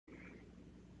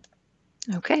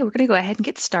Okay, we're going to go ahead and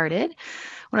get started.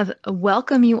 I want to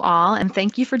welcome you all and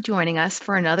thank you for joining us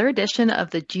for another edition of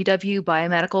the GW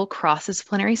Biomedical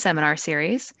Cross-disciplinary seminar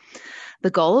series, the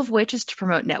goal of which is to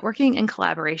promote networking and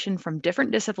collaboration from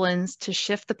different disciplines to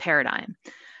shift the paradigm,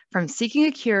 from seeking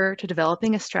a cure to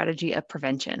developing a strategy of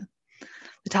prevention.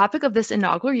 The topic of this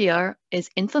inaugural year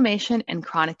is inflammation and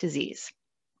chronic disease.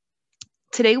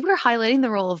 Today, we're highlighting the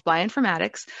role of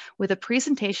bioinformatics with a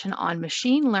presentation on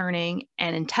machine learning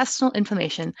and intestinal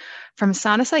inflammation from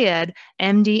Sana Syed,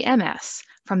 MD, MS,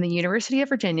 from the University of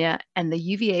Virginia and the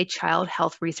UVA Child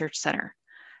Health Research Center.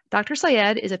 Dr.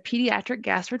 Syed is a pediatric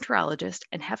gastroenterologist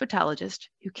and hepatologist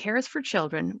who cares for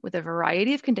children with a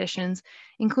variety of conditions,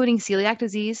 including celiac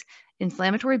disease,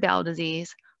 inflammatory bowel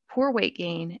disease, poor weight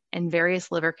gain, and various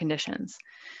liver conditions.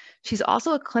 She's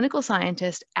also a clinical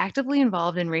scientist actively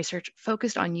involved in research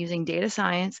focused on using data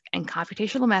science and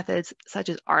computational methods such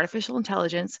as artificial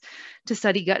intelligence to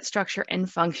study gut structure and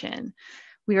function.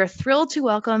 We are thrilled to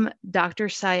welcome Dr.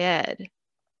 Syed.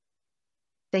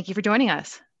 Thank you for joining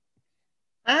us.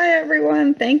 Hi,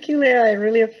 everyone. Thank you, Leah. I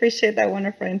really appreciate that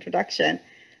wonderful introduction.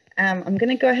 I'm going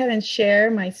to go ahead and share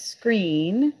my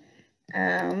screen.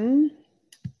 Let's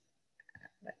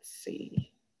see.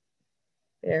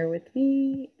 Bear with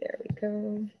me. There we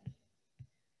go.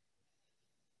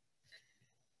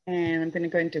 And I'm going to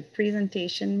go into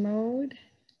presentation mode.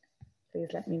 Please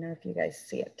let me know if you guys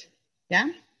see it. Yeah?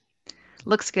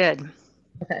 Looks good.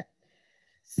 Okay.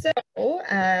 So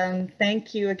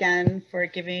thank you again for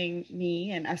giving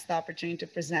me and us the opportunity to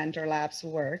present our lab's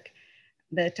work.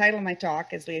 The title of my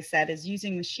talk, as Leah said, is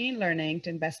Using Machine Learning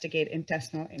to Investigate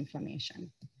Intestinal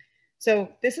Inflammation. So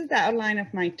this is the outline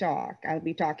of my talk. I'll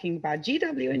be talking about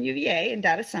GW and UVA in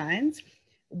data science,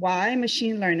 why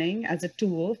machine learning as a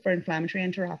tool for inflammatory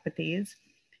enteropathies.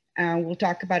 We'll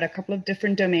talk about a couple of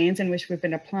different domains in which we've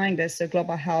been applying this, so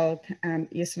global health,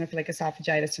 eosinophilic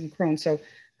esophagitis, and Crohn's. So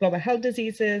global health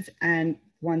diseases and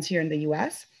ones here in the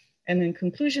US, and then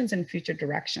conclusions and future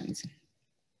directions.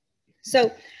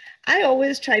 So I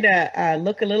always try to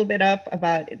look a little bit up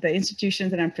about the institutions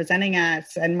that I'm presenting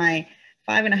at, and my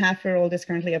 5.5-year-old is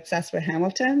currently obsessed with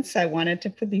Hamilton, so I wanted to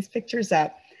put these pictures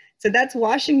up. So that's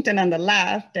Washington on the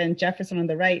left and Jefferson on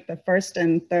the right, the first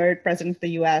and third president of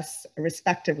the US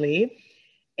respectively.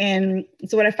 And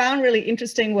so what I found really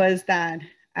interesting was that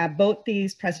both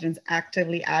these presidents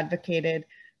actively advocated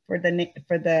for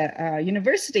the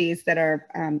universities that are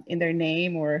in their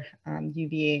name, or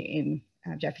UVA in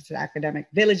Jefferson's academic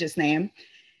village's name.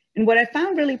 And what I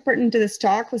found really pertinent to this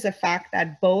talk was the fact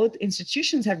that both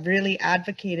institutions have really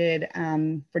advocated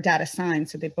for data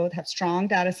science. So they both have strong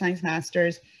data science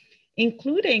masters,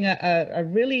 including a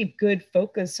really good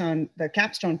focus on the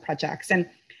capstone projects. And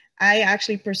I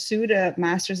actually pursued a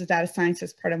master's of data science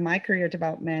as part of my career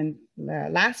development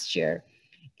last year.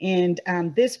 And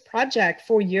this project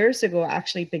 4 years ago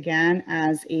actually began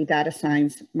as a data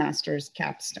science master's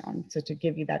capstone. So to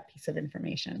give you that piece of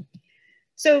information.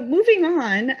 So moving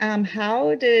on,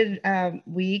 how did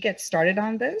we get started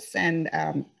on this, and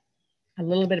a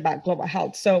little bit about global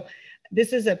health. So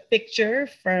this is a picture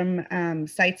from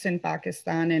sites in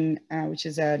Pakistan, and which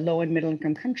is a low and middle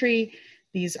income country.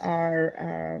 These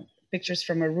are pictures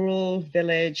from a rural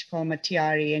village called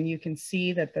Matiari, and you can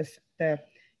see that the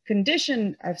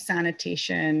condition of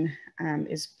sanitation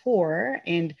is poor,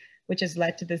 and which has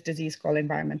led to this disease called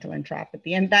environmental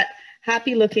enteropathy. And that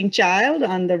happy looking child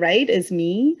on the right is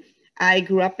me. I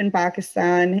grew up in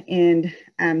Pakistan and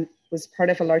was part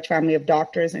of a large family of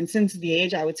doctors. And since the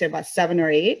age, I would say about 7 or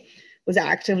 8, was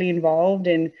actively involved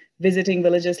in visiting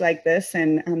villages like this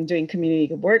and doing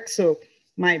community work. So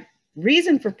my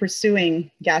reason for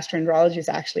pursuing gastroenterology is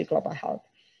actually global health.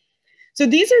 So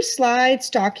these are slides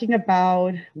talking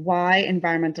about why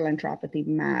environmental enteropathy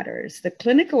matters. The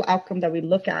clinical outcome that we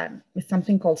look at is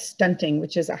something called stunting,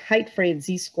 which is a height for a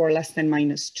z-score less than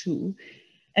 -2.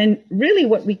 And really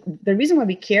the reason why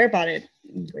we care about it,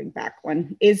 going back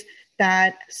one, is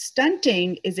that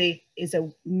stunting is a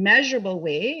measurable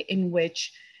way in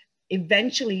which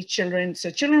eventually children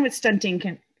with stunting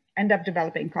can end up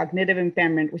developing cognitive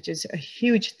impairment, which is a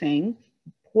huge thing,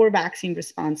 poor vaccine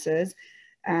responses,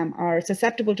 are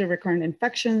susceptible to recurrent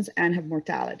infections and have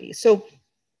mortality. So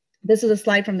this is a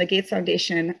slide from the Gates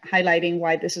Foundation highlighting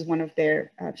why this is one of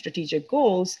their strategic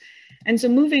goals. And so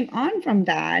moving on from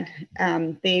that,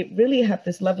 they really have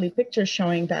this lovely picture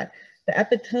showing that the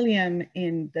epithelium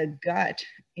in the gut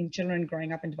in children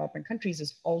growing up in developing countries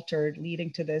is altered,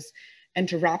 leading to this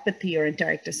enteropathy or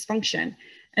enteric dysfunction.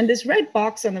 And this red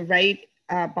box on the right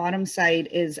bottom side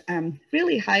is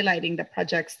really highlighting the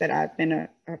projects that I've been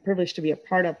privileged to be a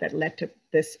part of that led to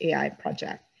this AI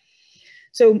project.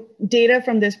 So data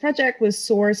from this project was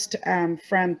sourced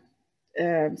from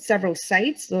several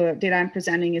sites. The data I'm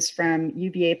presenting is from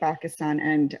UVA, Pakistan,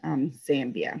 and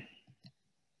Zambia.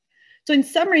 So in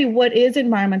summary, what is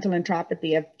environmental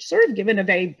enteropathy? I've sort of given a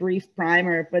very brief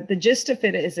primer, but the gist of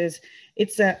it is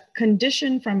it's a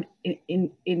condition from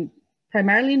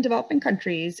primarily in developing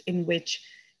countries in which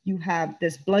you have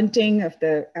this blunting of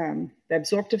the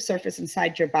absorptive surface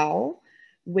inside your bowel,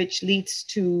 which leads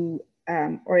to,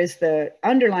 or is the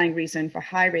underlying reason for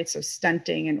high rates of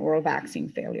stunting and oral vaccine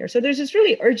failure. So there's this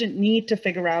really urgent need to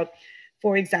figure out,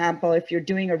 for example, if you're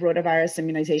doing a rotavirus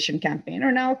immunization campaign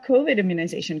or now a COVID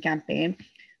immunization campaign,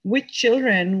 which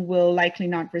children will likely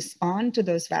not respond to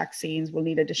those vaccines, will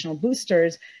need additional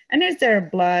boosters, and is there a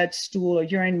blood, stool, or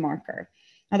urine marker?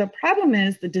 Now, the problem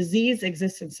is the disease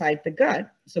exists inside the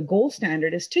gut. So gold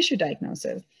standard is tissue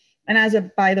diagnosis.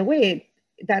 And by the way,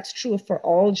 that's true for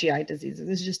all GI diseases.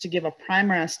 This is just to give a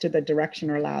primer as to the direction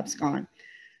our lab's gone.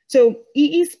 So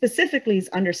EE specifically is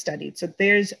understudied. So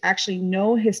there's actually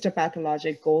no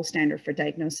histopathologic gold standard for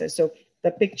diagnosis. So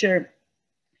the picture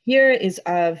here is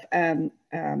of the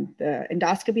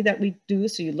endoscopy that we do.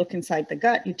 So you look inside the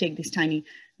gut, you take these tiny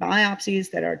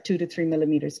biopsies that are 2 to 3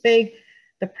 millimeters big.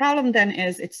 The problem then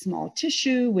is it's small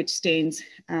tissue, which stains,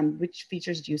 which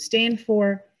features do you stain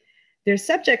for? There's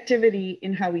subjectivity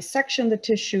in how we suction the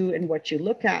tissue and what you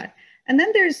look at. And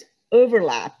then there's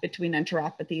overlap between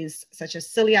enteropathies such as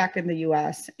celiac in the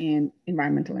US and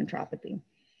environmental enteropathy.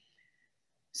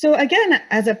 So again,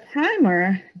 as a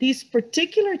primer, these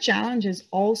particular challenges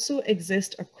also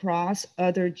exist across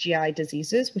other GI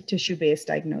diseases with tissue-based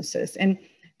diagnosis. And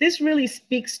this really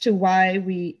speaks to why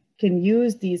we can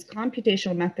use these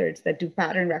computational methods that do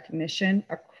pattern recognition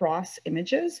across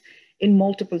images in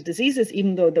multiple diseases,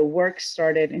 even though the work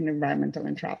started in environmental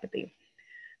enteropathy.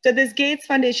 So this Gates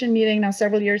Foundation meeting now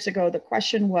several years ago, the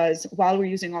question was, while we're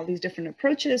using all these different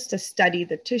approaches to study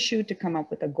the tissue to come up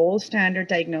with a gold standard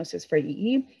diagnosis for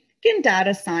EE, can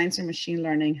data science or machine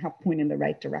learning help point in the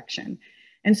right direction?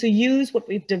 And so use what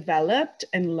we've developed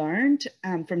and learned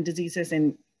from diseases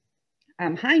in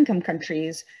high income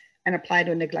countries and apply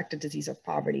to a neglected disease of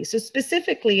poverty. So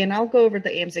specifically, and I'll go over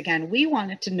the aims again, we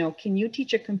wanted to know, can you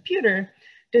teach a computer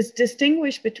to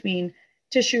distinguish between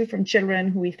tissue from children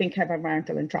who we think have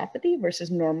environmental enteropathy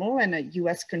versus normal and a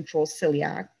US controlled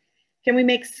celiac? Can we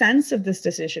make sense of this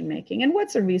decision making? And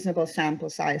what's a reasonable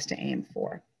sample size to aim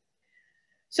for?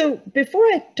 So before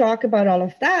I talk about all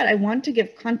of that, I want to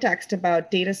give context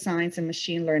about data science and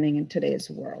machine learning in today's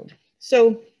world.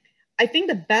 So I think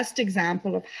the best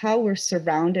example of how we're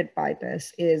surrounded by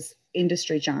this is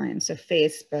industry giants, so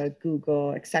Facebook,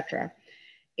 Google, etc.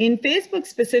 In Facebook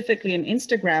specifically and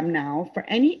Instagram now, for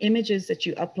any images that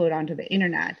you upload onto the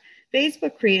internet,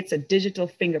 Facebook creates a digital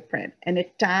fingerprint and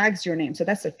it tags your name. So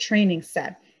that's a training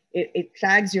set. It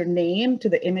tags your name to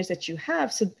the image that you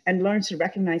have and learns to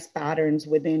recognize patterns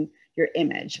within your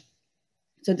image.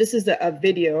 So this is a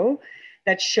video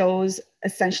that shows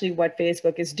essentially what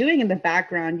Facebook is doing in the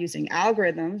background using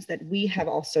algorithms that we have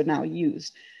also now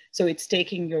used. So it's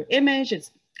taking your image, it's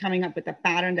coming up with a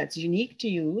pattern that's unique to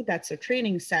you, that's a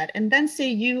training set, and then say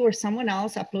you or someone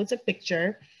else uploads a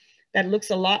picture that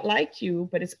looks a lot like you,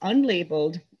 but it's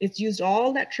unlabeled. It's used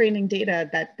all that training data,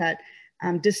 that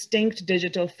distinct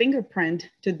digital fingerprint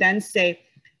to then say,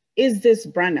 is this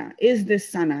Brenna? Is this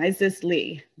Sana? Is this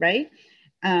Lee, right?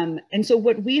 And so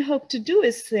what we hope to do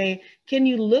is say, can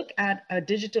you look at a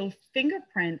digital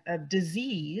fingerprint of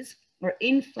disease or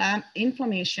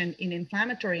inflammation in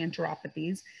inflammatory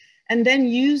enteropathies, and then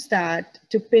use that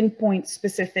to pinpoint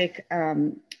specific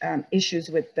issues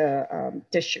with the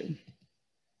tissue.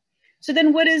 So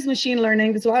then what is machine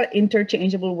learning? There's a lot of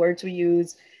interchangeable words we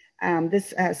use.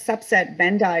 This subset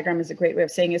Venn diagram is a great way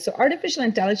of saying it. So artificial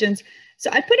intelligence. So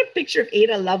I put a picture of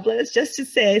Ada Lovelace just to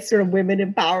say sort of women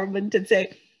empowerment and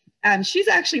say, she's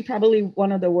actually probably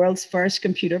one of the world's first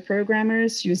computer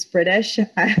programmers. She was British.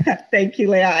 Thank you,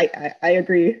 Leah. I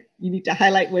agree. You need to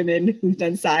highlight women who've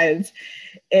done science.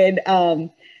 And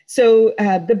so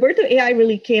the birth of AI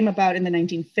really came about in the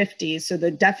 1950s. So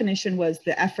the definition was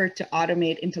the effort to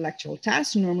automate intellectual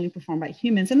tasks normally performed by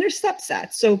humans. And there's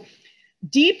subsets. So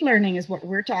deep learning is what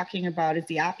we're talking about, is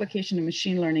the application of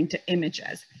machine learning to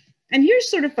images. And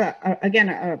here's sort of,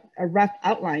 a rough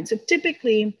outline. So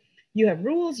typically you have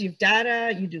rules, you have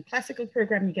data, you do classical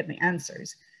programming, you get the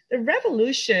answers. The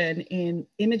revolution in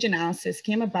image analysis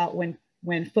came about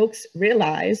when folks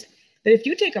realized that if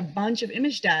you take a bunch of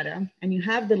image data and you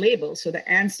have the labels, so the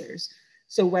answers,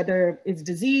 so whether it's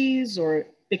disease or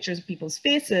pictures of people's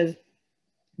faces,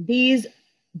 we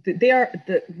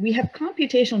have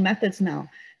computational methods now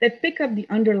that pick up the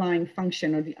underlying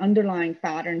function or the underlying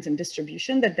patterns and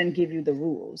distribution that then give you the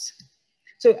rules.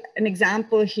 So an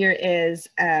example here is,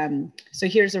 so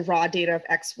here's a raw data of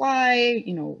XY,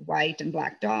 you know, white and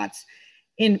black dots.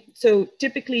 So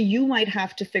typically you might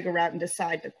have to figure out and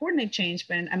decide the coordinate change,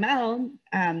 but in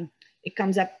ML, it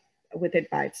comes up with it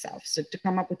by itself. So to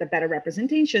come up with a better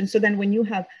representation. So then when you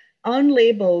have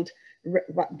unlabeled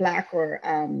black or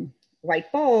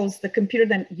white balls, the computer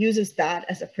then uses that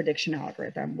as a prediction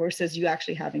algorithm versus you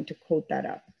actually having to code that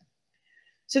up.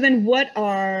 So then what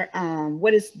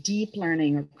is deep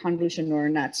learning or convolutional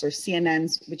neural nets or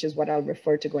CNNs, which is what I'll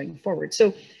refer to going forward.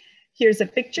 So here's a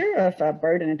picture of a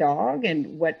bird and a dog,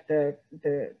 and what the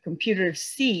computer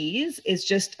sees is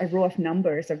just a row of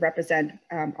numbers that represent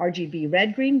RGB,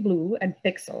 red, green, blue, and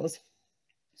pixels.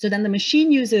 So then the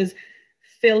machine uses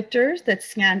filters that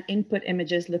scan input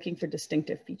images looking for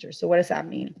distinctive features. So what does that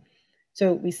mean?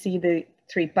 So we see the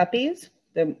 3 puppies.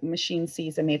 The machine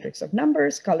sees a matrix of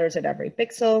numbers, colors at every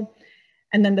pixel.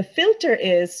 And then the filter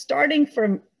is starting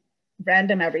from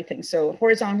random everything. So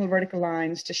horizontal, vertical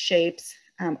lines to shapes,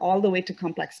 all the way to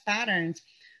complex patterns.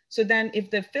 So then if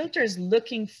the filter is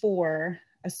looking for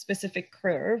a specific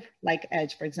curve, like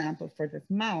edge, for example, for the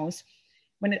mouse,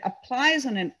 when it applies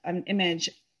on an image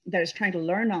that is trying to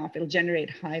learn off, it'll generate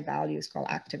high values called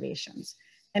activations.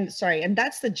 And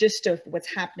that's the gist of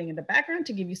what's happening in the background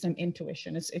to give you some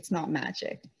intuition. It's not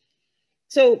magic.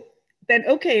 So then,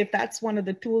 okay, if that's one of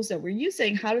the tools that we're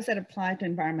using, how does that apply to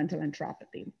environmental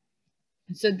enteropathy?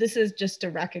 So this is just to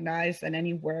recognize that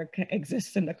any work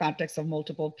exists in the context of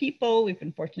multiple people. We've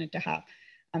been fortunate to have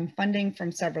funding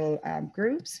from several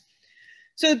groups.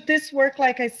 So this work,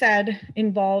 like I said,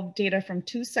 involved data from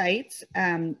 2 sites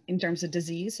in terms of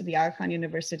disease. So the Aga Khan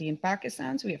University in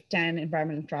Pakistan. So we have 10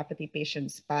 environmental enteropathy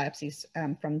patients, biopsies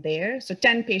from there. So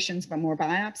 10 patients, but more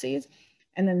biopsies.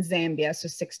 And then Zambia, so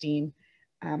 16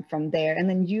 from there. And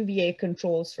then UVA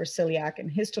controls for celiac and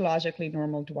histologically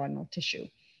normal duodenal tissue.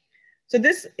 So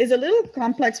this is a little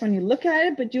complex when you look at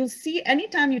it, but you'll see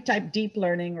anytime you type deep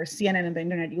learning or CNN on the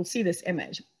internet, you'll see this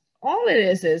image. All it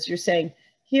is you're saying,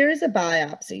 here's a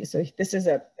biopsy. So this is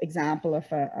an example of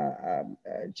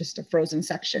just a frozen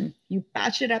section. You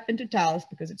patch it up into tiles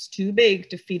because it's too big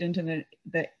to feed into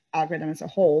the algorithm as a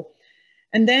whole.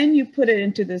 And then you put it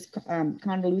into this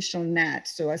convolutional net.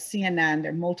 So a CNN,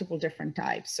 there are multiple different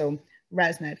types. So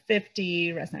ResNet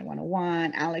 50, ResNet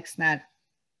 101, AlexNet.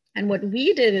 And what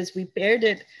we did is we paired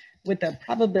it with a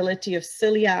probability of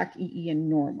celiac, EE, and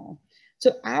normal.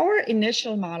 So our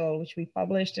initial model, which we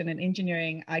published in an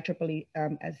engineering IEEE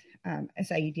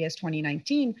SIEDS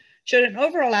 2019, showed an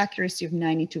overall accuracy of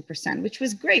 92%, which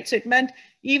was great. So it meant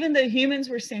even though humans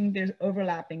were saying there's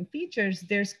overlapping features,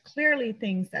 there's clearly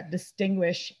things that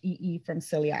distinguish EE from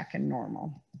celiac and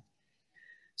normal.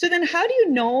 So then how do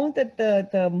you know that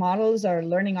the models are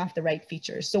learning off the right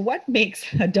features? So what makes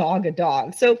a dog a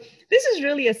dog? So this is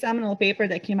really a seminal paper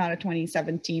that came out of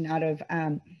 2017 out of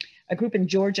a group in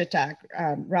Georgia Tech.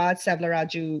 Raj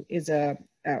Sevlaraju is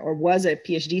was a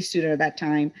PhD student at that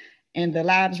time, and the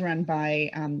lab's run by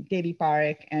Devi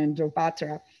Parekh and Dhruv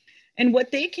Batra. And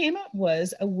what they came up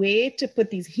was a way to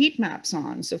put these heat maps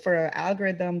on. So for an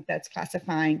algorithm that's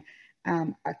classifying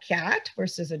a cat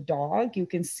versus a dog, you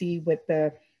can see with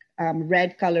the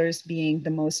red colors being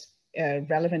the most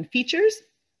relevant features,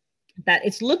 that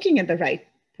it's looking at the right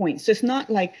point. So it's not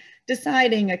like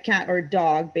deciding a cat or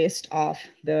dog based off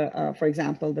the, for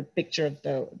example, the picture of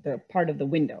the part of the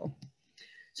window.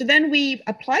 So then we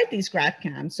applied these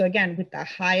GradCams. So again, with the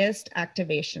highest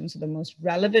activation, so the most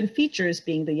relevant features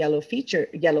being the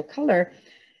yellow color,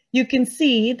 you can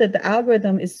see that the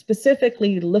algorithm is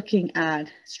specifically looking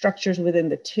at structures within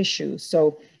the tissue.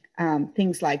 So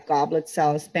things like goblet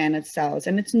cells, Bannet cells,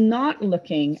 and it's not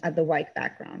looking at the white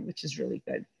background, which is really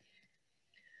good.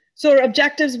 So our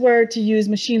objectives were to use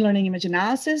machine learning image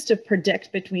analysis to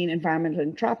predict between environmental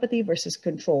enteropathy versus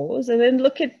controls, and then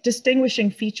look at distinguishing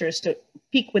features to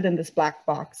peek within this black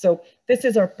box. So this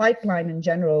is our pipeline in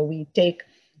general. We take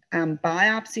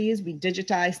biopsies, we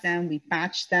digitize them, we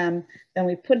patch them, then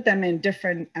we put them in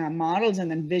different models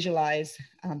and then visualize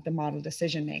the model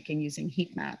decision-making using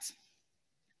heat maps.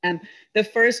 The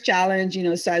first challenge,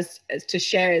 so as to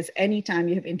share is anytime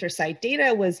you have intersite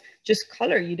data was just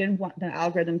color. You didn't want the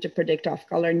algorithm to predict off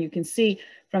color. And you can see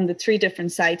from the 3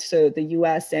 different sites, so the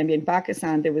US, Zambia, and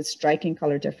Pakistan, there was striking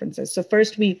color differences. So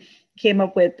first we came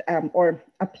up with or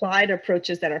applied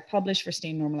approaches that are published for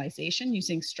stain normalization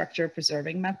using structure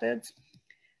preserving methods.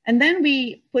 And then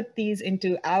we put these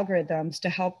into algorithms to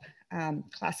help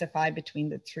classify between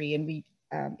the 3. And we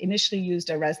initially used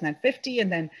a ResNet 50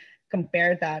 and then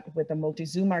compare that with a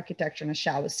multi-zoom architecture and a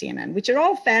shallow CNN, which are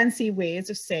all fancy ways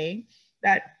of saying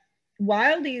that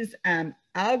while these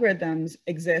algorithms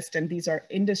exist and these are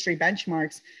industry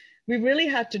benchmarks, we really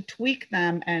had to tweak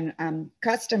them and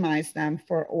customize them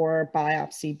for our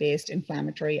biopsy-based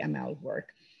inflammatory ML work.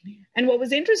 And what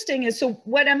was interesting is, so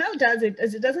what ML does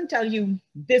is it doesn't tell you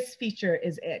this feature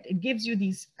is it. It gives you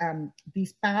these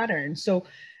patterns. So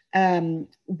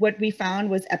what we found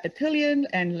was epithelial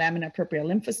and lamina propria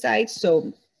lymphocytes.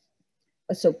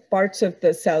 So parts of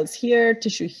the cells here,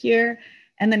 tissue here,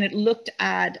 and then it looked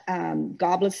at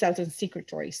goblet cells and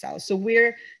secretory cells. So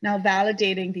we're now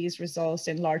validating these results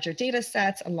in larger data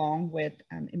sets along with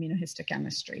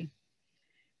immunohistochemistry.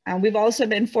 We've also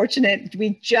been fortunate.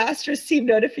 We just received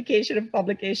notification of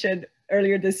publication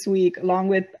earlier this week, along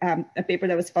with a paper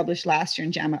that was published last year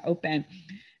in JAMA Open.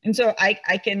 And so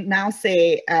I can now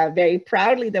say very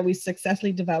proudly that we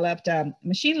successfully developed a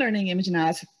machine learning image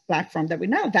analysis platform that we're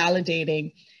now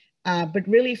validating, but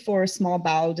really for small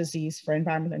bowel disease, for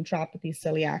environmental enteropathy,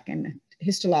 celiac, and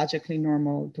histologically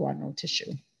normal duodenal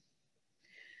tissue.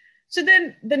 So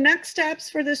then the next steps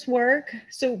for this work.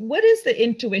 So what is the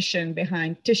intuition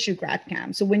behind tissue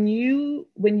GradCam? So when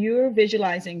you're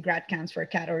visualizing GradCams for a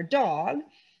cat or a dog,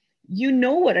 you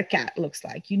know what a cat looks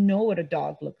like, you know what a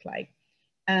dog looks like.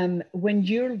 When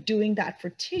you're doing that for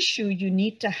tissue, you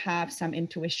need to have some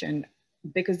intuition,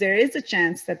 because there is a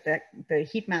chance that the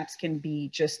heat maps can be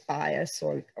just bias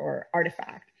or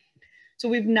artifact. So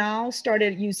we've now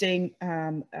started using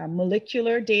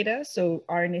molecular data, so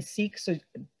RNA-seq,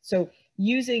 so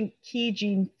using key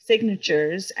gene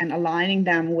signatures and aligning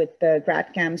them with the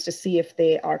GradCams to see if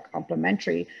they are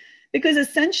complementary. Because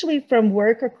essentially from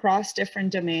work across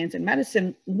different domains in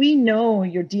medicine, we know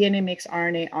your DNA makes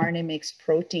RNA, RNA makes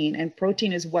protein, and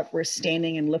protein is what we're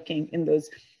staining and looking in those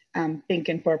pink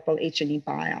and purple H&E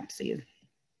biopsies.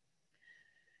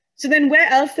 So then where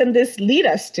else can this lead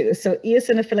us to? So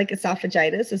eosinophilic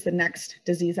esophagitis is the next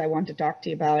disease I want to talk to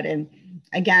you about. And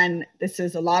again, this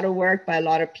is a lot of work by a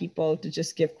lot of people to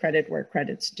just give credit where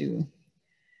credit's due.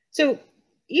 So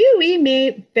EOE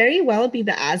may very well be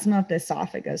the asthma of the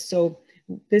esophagus. So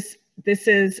this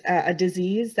is a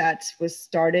disease that was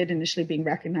started initially being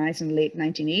recognized in the late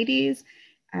 1980s.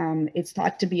 It's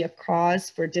thought to be a cause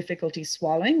for difficulty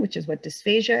swallowing, which is what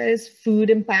dysphagia is, food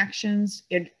impactions,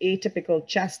 atypical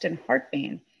chest and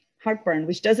heartburn,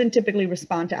 which doesn't typically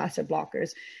respond to acid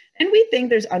blockers. And we think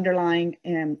there's underlying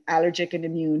allergic and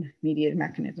immune-mediated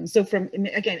mechanisms. So from,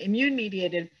 again,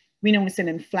 immune-mediated, we know it's an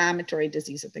inflammatory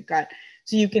disease of the gut.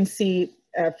 So you can see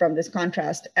from this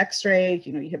contrast X-ray,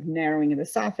 you have narrowing of the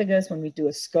esophagus. When we do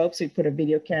a scope, so we put a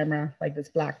video camera like this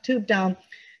black tube down,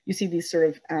 you see these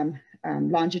sort of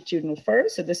longitudinal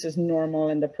furs. So this is normal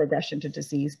in the progression to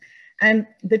disease. And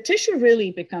the tissue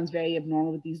really becomes very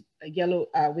abnormal with these yellow,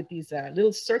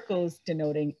 little circles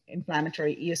denoting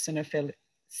inflammatory eosinophil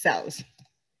cells.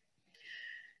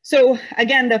 So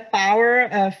again, the power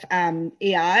of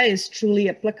AI is truly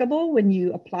applicable when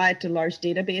you apply it to large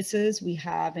databases. We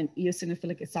have an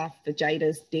eosinophilic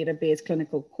esophagitis database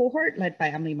clinical cohort led by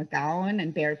Emily McGowan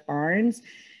and Barrett Barnes.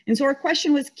 And so our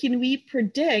question was, can we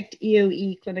predict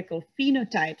EOE clinical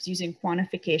phenotypes using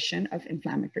quantification of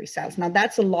inflammatory cells? Now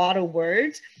that's a lot of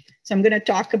words. So I'm going to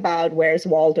talk about Where's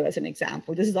Waldo as an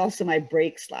example. This is also my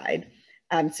break slide.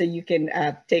 So you can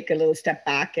take a little step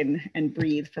back and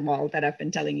breathe from all that I've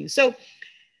been telling you. So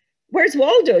where's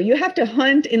Waldo? You have to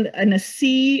hunt in a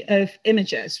sea of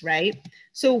images, right?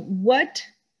 So what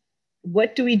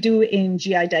do we do in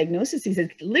GI diagnosis?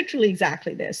 It's literally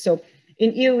exactly this. So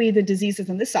in EOE, the disease is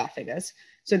in the esophagus.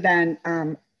 So then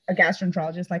a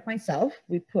gastroenterologist like myself,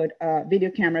 we put a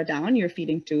video camera down your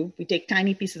feeding tube. We take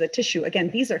tiny pieces of tissue. Again,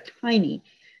 these are tiny.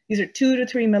 These are 2 to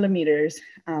 3 millimeters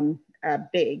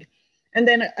big. And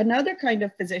then another kind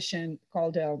of physician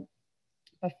called a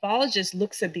pathologist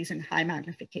looks at these in high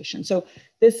magnification. So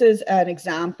this is an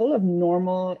example of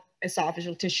normal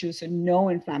esophageal tissue, so no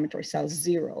inflammatory cells,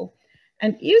 0.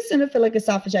 And eosinophilic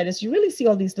esophagitis, you really see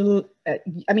all these little,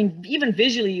 even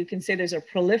visually, you can say there's a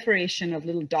proliferation of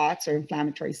little dots or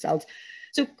inflammatory cells.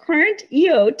 So current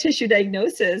EO tissue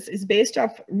diagnosis is based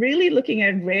off really looking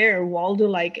at rare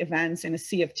Waldo-like events in a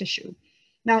sea of tissue.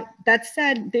 Now, that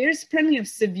said, there's plenty of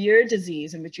severe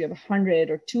disease in which you have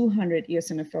 100 or 200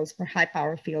 eosinophils per high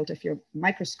power field of your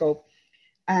microscope.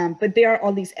 But there are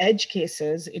all these edge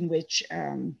cases in which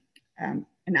an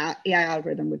AI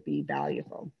algorithm would be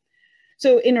valuable.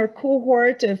 So in our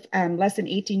cohort of less than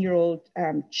 18-year-old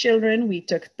children, we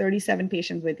took 37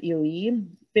 patients with EOE,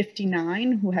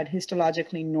 59 who had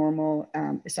histologically normal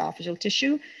esophageal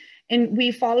tissue. And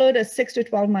we followed a 6 to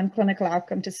 12 month clinical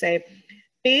outcome to say,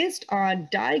 based on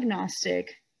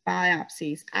diagnostic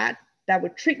biopsies that were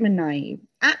treatment naive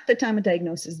at the time of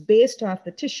diagnosis, based off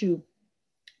the tissue,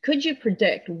 could you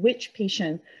predict which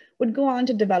patient would go on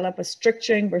to develop a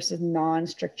structuring versus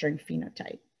non-structuring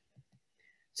phenotype?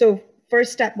 So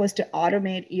first step was to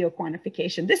automate EO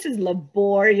quantification. This is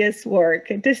laborious work.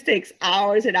 This takes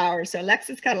hours and hours. So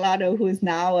Alexis Catalano, who is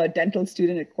now a dental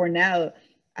student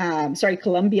at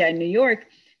Columbia in New York,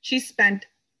 she spent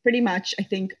pretty much, I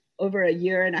think, over a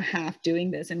year and a half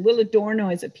doing this. And Will Adorno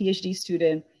is a PhD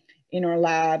student in our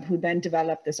lab who then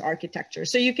developed this architecture.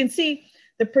 So you can see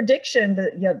the prediction,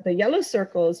 the yellow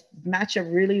circles match up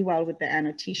really well with the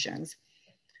annotations.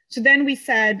 So then we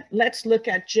said, let's look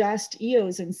at just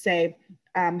EOs and say,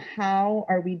 how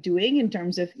are we doing in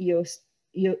terms of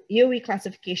EOE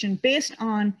classification based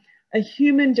on a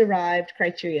human-derived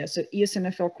criteria, so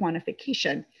eosinophil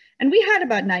quantification. And we had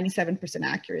about 97%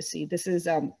 accuracy. This is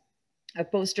a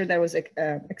poster that was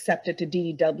accepted to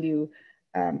DDW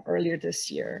earlier this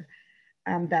year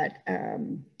that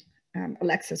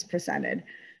Alexis presented.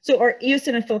 So our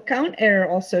eosinophil count error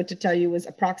also, to tell you, was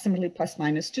approximately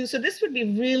 ±2. So this would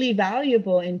be really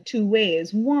valuable in two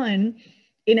ways. One,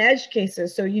 in edge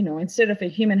cases, so, you know, instead of a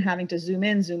human having to zoom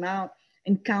in, zoom out,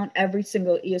 and count every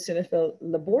single eosinophil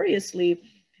laboriously,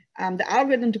 the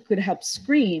algorithm could help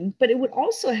screen, but it would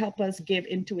also help us give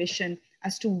intuition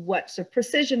as to what, so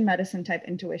precision medicine type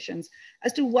intuitions,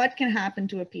 as to what can happen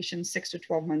to a patient 6 to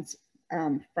 12 months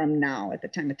from now at the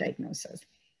time of diagnosis.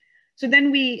 So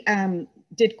then we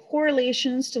did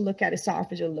correlations to look at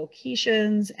esophageal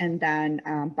locations and then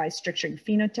by structuring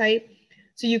phenotype.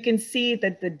 So you can see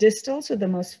that the distal, so the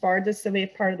most farthest away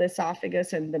part of the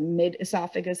esophagus and the mid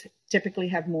esophagus typically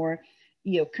have more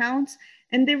EO counts.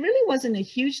 And there really wasn't a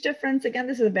huge difference. Again,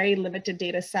 this is a very limited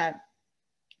data set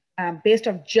based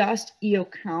off just EO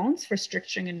counts for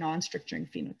structuring and non-structuring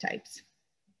phenotypes.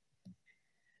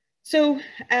 So,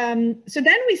 so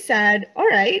then we said, all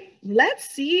right, let's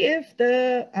see if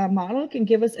the model can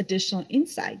give us additional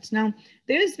insights. Now,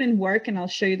 there's been work, and I'll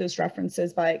show you those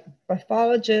references, by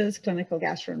pathologists, clinical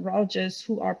gastroenterologists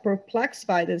who are perplexed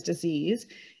by this disease,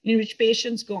 in which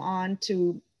patients go on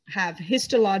to have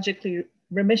histologically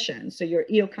remission. So your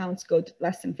EO counts go to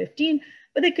less than 15,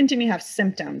 but they continue to have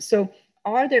symptoms. So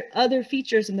are there other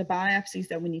features in the biopsies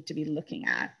that we need to be looking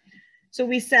at? So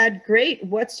we said, great,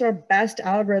 what's our best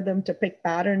algorithm to pick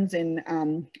patterns in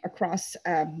across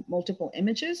multiple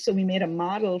images? So we made a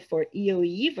model for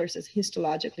EOE versus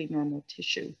histologically normal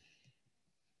tissue.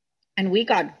 And we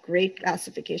got great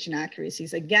classification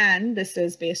accuracies. Again, this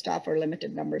is based off our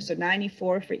limited numbers. So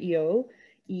 94 for EOE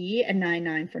and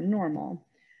 99 for normal.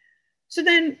 So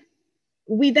then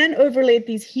we then overlaid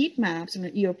these heat maps and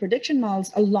the EO prediction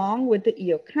models along with the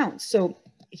EO counts. So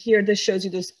here, this shows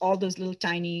you all those little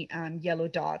tiny yellow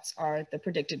dots are the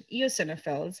predicted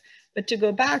eosinophils. But to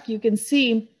go back, you can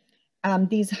see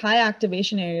these high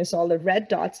activation areas, all the red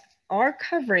dots are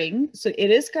covering. So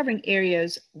it is covering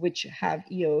areas which have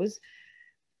EOs,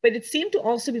 but it seemed to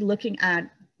also be looking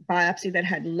at biopsy that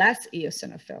had less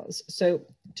eosinophils. So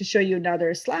to show you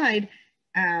another slide,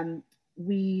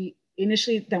 we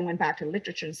initially then went back to the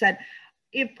literature and said,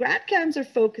 if GradCams are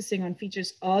focusing on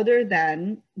features other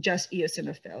than just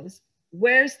eosinophils,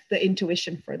 where's the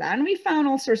intuition for that? And we found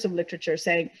all sorts of literature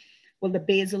saying, well, the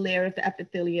basal layer of the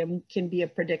epithelium can be a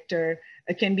predictor,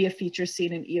 it can be a feature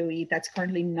seen in EOE that's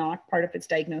currently not part of its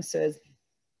diagnosis,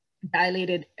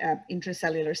 dilated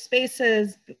intracellular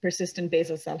spaces, persistent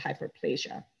basal cell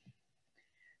hyperplasia.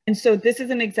 And so this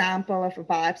is an example of a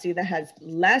biopsy that has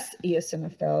less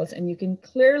eosinophils, and you can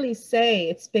clearly say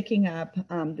it's picking up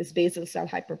this basal cell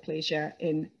hyperplasia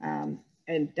in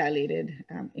dilated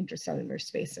intracellular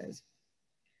spaces.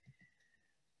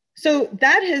 So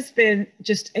that has been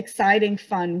just exciting,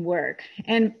 fun work.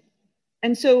 And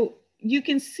so you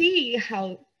can see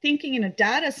how thinking in a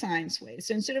data science way,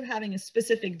 so instead of having a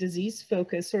specific disease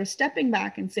focus, sort of stepping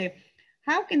back and say,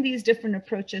 how can these different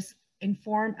approaches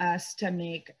inform us to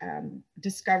make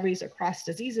discoveries across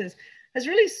diseases, has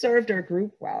really served our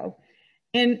group well.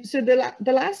 And so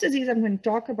the last disease I'm going to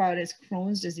talk about is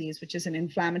Crohn's disease, which is an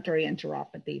inflammatory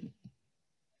enteropathy.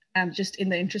 Just in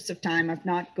the interest of time, I've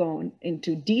not gone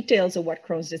into details of what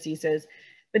Crohn's disease is,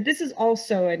 but this is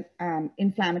also an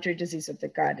inflammatory disease of the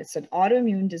gut. It's an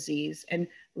autoimmune disease. And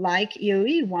like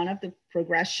EOE, one of the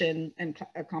progression and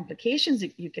complications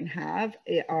that you can have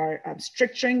are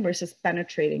stricturing versus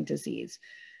penetrating disease.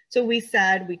 So we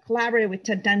said, we collaborated with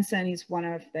Ted Denson, he's one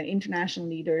of the international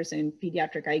leaders in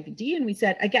pediatric IBD. And we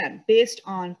said, again, based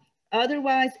on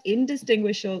otherwise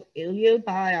indistinguishable ileal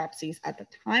biopsies at the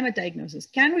time of diagnosis,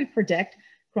 can we predict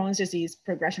Crohn's disease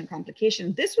progression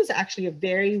complication? This was actually a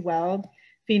very well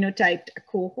phenotyped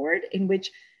cohort in which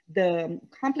the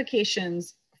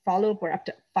complications follow-up were up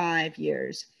to 5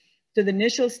 years. So the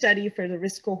initial study for the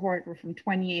risk cohort were from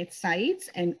 28 sites,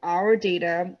 and our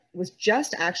data was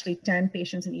just actually 10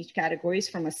 patients in each category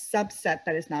from a subset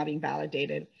that is now being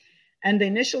validated. And the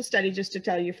initial study, just to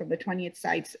tell you, from the 28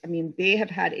 sites, I mean, they have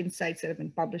had insights that have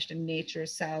been published in Nature,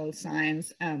 Cell,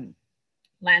 Science,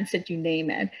 Lancet, you name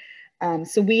it.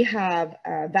 So we have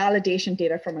validation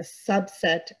data from a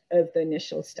subset of the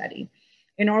initial study.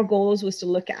 And our goals was to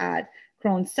look at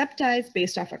Crohn's septides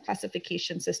based off a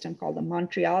classification system called the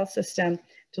Montreal system,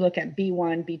 to look at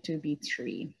B1, B2,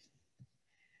 B3.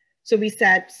 So we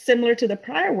said, similar to the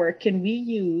prior work, can we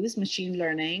use machine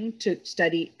learning to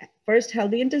study first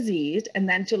healthy and diseased, and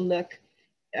then to look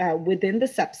within the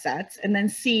subsets, and then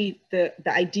see the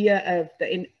idea of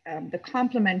the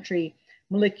complementary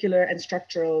molecular and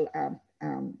structural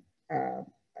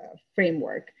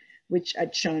framework, which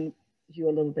I'd shown you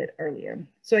a little bit earlier.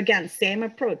 So again, same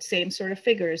approach, same sort of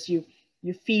figures. You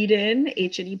feed in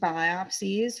H&E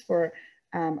biopsies for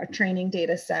a training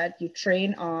data set. You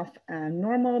train off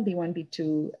normal B1,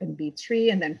 B2, and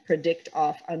B3, and then predict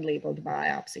off unlabeled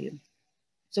biopsy.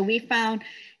 So we found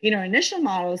in our initial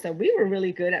models that we were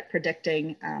really good at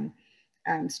predicting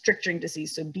stricturing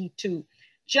disease, so B2.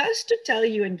 Just to tell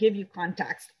you and give you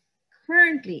context,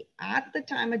 currently at the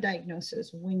time of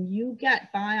diagnosis, when you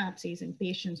get biopsies in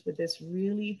patients with this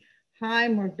really high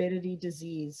morbidity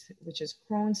disease, which is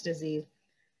Crohn's disease,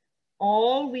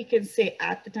 all we can say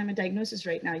at the time of diagnosis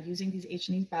right now using these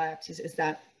H&E biopsies is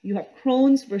that you have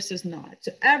Crohn's versus not.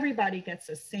 So everybody gets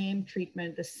the same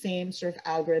treatment, the same sort of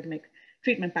algorithmic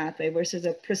treatment pathway, versus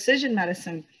a precision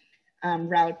medicine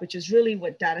route, which is really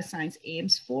what data science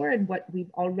aims for and what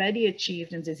we've already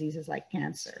achieved in diseases like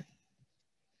cancer.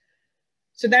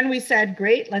 So then we said,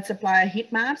 great, let's apply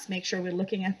heat maps, make sure we're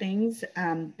looking at things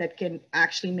that can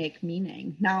actually make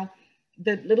meaning. Now,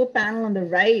 the little panel on the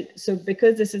right, so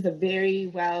because this is a very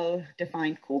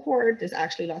well-defined cohort, there's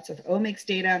actually lots of omics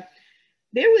data.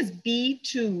 There was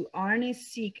B2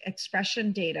 RNA-seq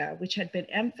expression data, which had been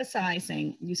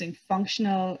emphasizing using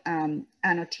functional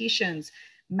annotations,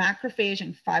 macrophage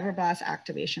and fibroblast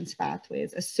activations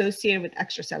pathways associated with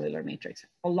extracellular matrix.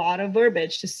 A lot of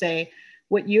verbiage to say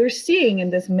what you're seeing in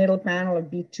this middle panel of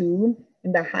B2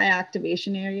 in the high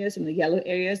activation areas and the yellow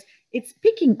areas, it's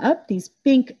picking up these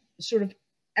pink sort of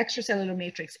extracellular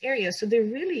matrix areas. So there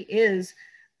really is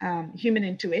human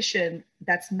intuition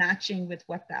that's matching with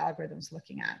what the algorithm's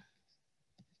looking at.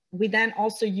 We then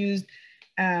also used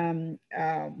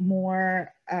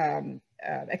more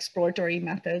exploratory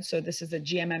methods. So this is a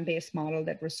GMM-based model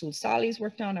that Rasul Salih's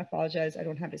worked on. I apologize, I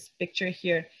don't have his picture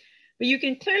here. But you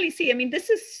can clearly see, I mean, this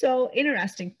is so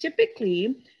interesting.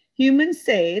 Typically, humans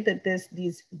say that there's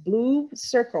these blue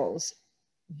circles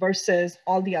versus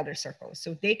all the other circles.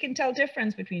 So they can tell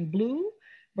difference between blue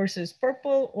versus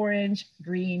purple, orange,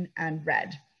 green, and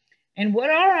red. And what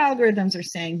our algorithms are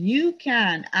saying, you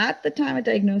can, at the time of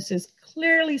diagnosis,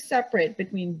 clearly separate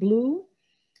between blue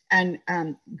and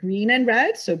green and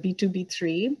red, so B2,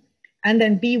 B3, and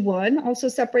then B1 also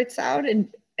separates out,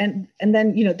 and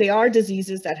then, you know, they are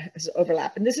diseases that has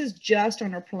overlap. And this is just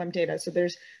on our prelim data, so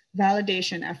there's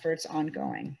validation efforts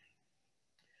ongoing.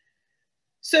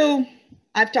 So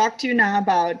I've talked to you now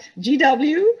about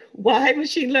GW, why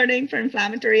machine learning for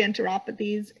inflammatory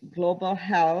enteropathies, global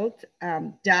health,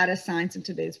 data science in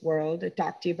today's world. I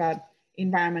talked to you about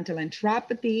environmental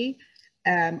enteropathy,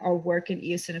 our work in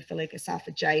eosinophilic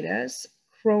esophagitis,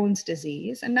 Crohn's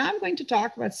disease. And now I'm going to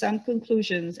talk about some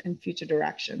conclusions and future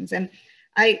directions. And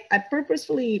I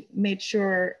purposefully made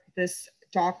sure this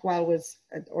talk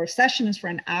or session is for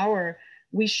an hour.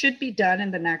 We should be done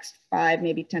in the next 5,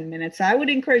 maybe 10 minutes. So I would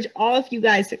encourage all of you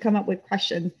guys to come up with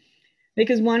questions,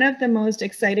 because one of the most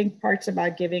exciting parts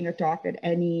about giving a talk at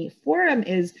any forum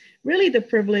is really the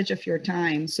privilege of your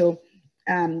time. So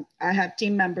I have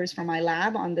team members from my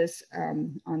lab on this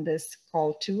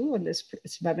call too, on this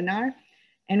webinar.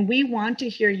 And we want to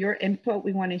hear your input.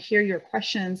 We want to hear your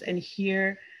questions and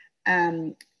hear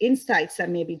insights that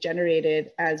may be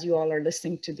generated as you all are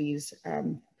listening to these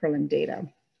prelim data.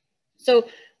 So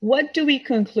what do we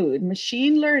conclude?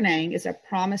 Machine learning is a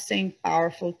promising,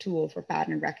 powerful tool for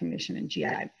pattern recognition in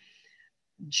GI.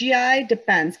 GI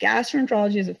depends,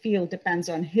 gastroenterology as a field depends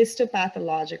on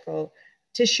histopathological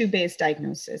tissue-based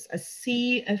diagnosis, a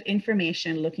sea of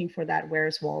information looking for that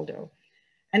where's Waldo.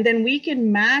 And then we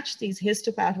can match these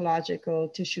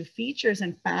histopathological tissue features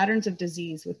and patterns of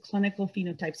disease with clinical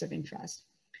phenotypes of interest.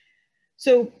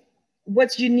 So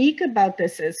what's unique about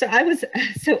this is,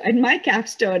 so in my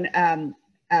capstone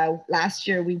last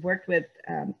year, we worked with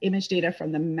image data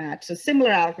from the Met, so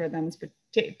similar algorithms, but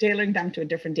tailoring them to a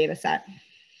different data set.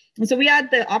 And so we had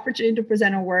the opportunity to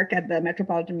present our work at the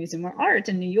Metropolitan Museum of Art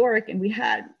in New York, and we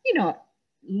had,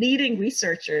 leading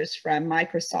researchers from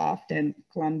Microsoft and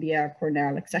Columbia,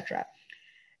 Cornell, et cetera.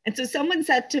 And so someone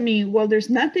said to me, well, there's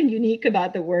nothing unique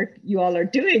about the work you all are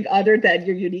doing other than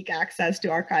your unique access to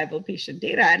archival patient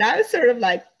data. And I was sort of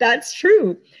like, that's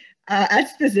true.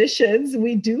 As physicians,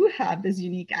 we do have this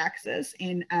unique access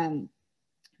in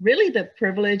really the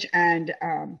privilege and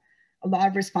a lot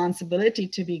of responsibility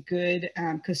to be good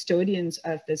custodians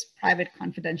of this private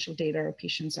confidential data our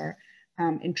patients are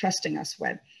entrusting us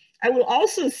with. I will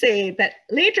also say that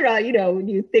later on, when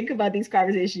you think about these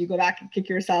conversations, you go back and kick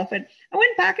yourself. And I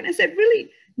went back and I said, really,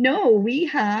 no, we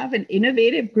have an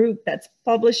innovative group that's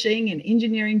publishing in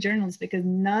engineering journals, because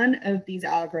none of these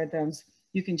algorithms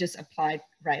you can just apply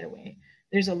right away.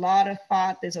 There's a lot of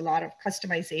thought, there's a lot of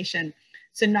customization.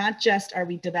 So not just are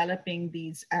we developing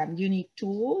these unique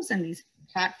tools and these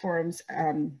platforms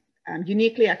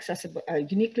uniquely accessible,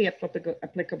 uniquely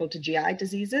applicable to GI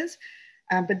diseases,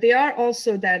 but they are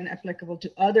also then applicable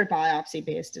to other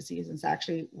biopsy-based diseases. It's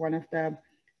actually one of the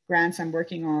grants I'm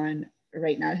working on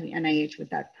right now in the NIH with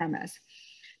that premise.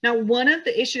 Now, one of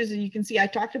the issues that you can see, I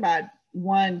talked about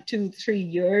 1, 2, 3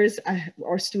 years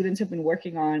our students have been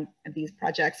working on these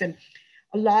projects, and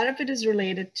a lot of it is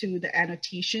related to the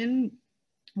annotation,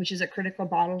 which is a critical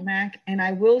bottleneck. And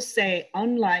I will say,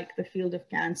 unlike the field of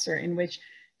cancer, in which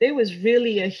there was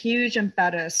really a huge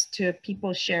impetus to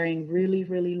people sharing really,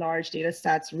 really large data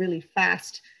sets really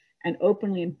fast and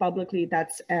openly and publicly,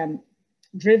 that's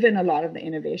driven a lot of the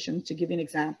innovations. To give you an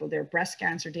example, there are breast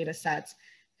cancer data sets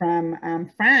from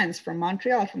France, from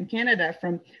Montreal, from Canada,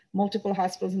 from multiple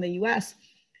hospitals in the US.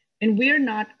 And we're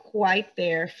not quite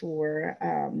there for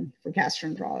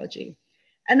gastroenterology.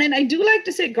 And then I do like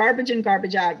to say garbage in,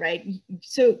 garbage out, right?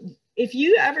 So if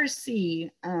you ever see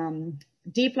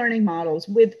deep learning models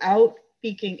without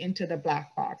peeking into the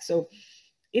black box, so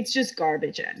it's just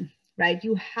garbage in, right?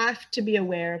 You have to be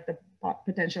aware of the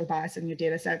potential bias in your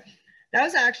data set. That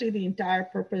was actually the entire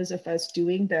purpose of us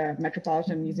doing the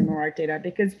Metropolitan Museum of Art data,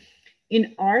 because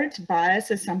in art, bias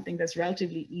is something that's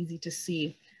relatively easy to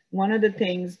see. One of the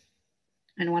things,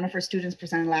 and one of our students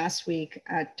presented last week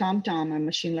at TomTom, a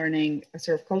machine learning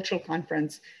sort of cultural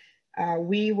conference,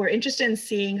 we were interested in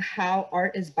seeing how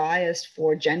art is biased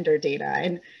for gender data.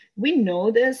 And we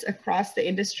know this across the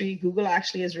industry. Google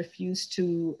actually has refused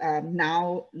to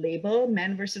now label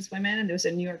men versus women. And there was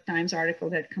a New York Times article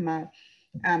that had come out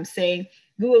saying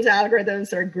Google's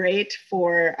algorithms are great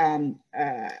for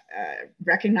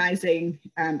recognizing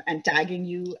and tagging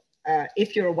you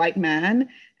if you're a white man,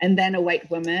 and then a white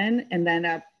woman, and then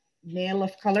a male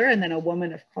of color, and then a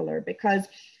woman of color, because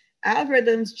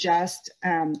algorithms just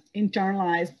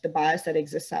internalize the bias that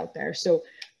exists out there. So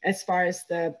as far as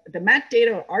the Met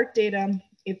data or art data,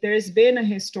 if there's been a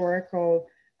historical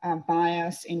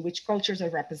bias in which cultures are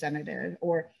represented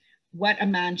or what a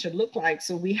man should look like,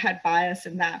 so we had bias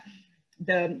in that.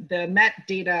 The Met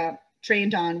data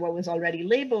trained on what was already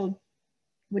labeled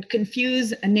would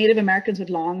confuse Native Americans with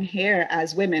long hair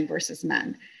as women versus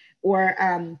men, or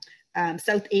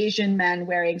South Asian men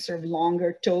wearing sort of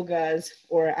longer togas,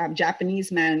 or Japanese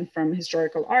men from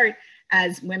historical art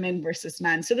as women versus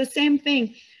men. So the same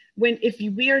thing, if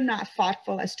we are not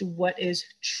thoughtful as to what is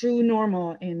true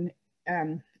normal in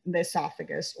the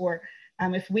esophagus, or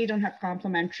if we don't have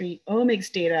complementary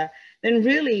omics data, then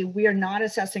really we are not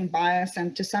assessing bias.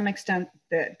 And to some extent,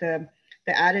 the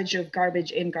adage of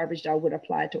garbage in, garbage out would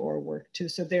apply to our work too.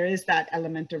 So there is that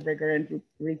element of rigor and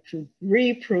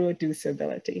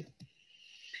reproducibility.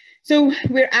 So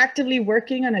we're actively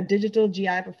working on a digital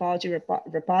GI pathology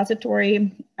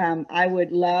repository. I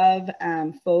would love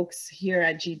folks here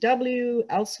at GW,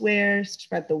 elsewhere,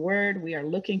 spread the word. We are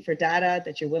looking for data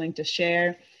that you're willing to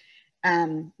share.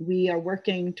 We are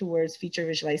working towards feature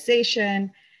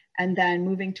visualization and then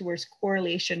moving towards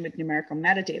correlation with numerical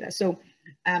metadata. So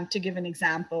to give an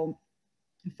example,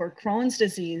 for Crohn's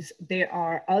disease, there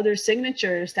are other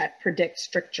signatures that predict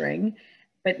stricturing,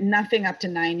 but nothing up to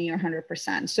 90 or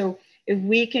 100%. So if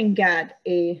we can get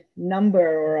a number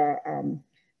or a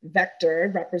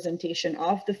vector representation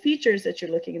of the features that you're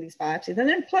looking at these biopsies, and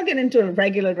then plug it into a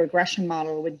regular regression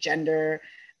model with gender,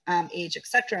 age, et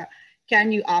cetera,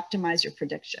 can you optimize your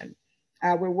prediction?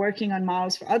 We're working on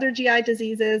models for other GI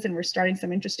diseases, and we're starting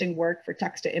some interesting work for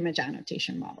text-to-image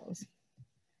annotation models.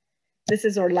 This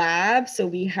is our lab. So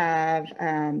we have,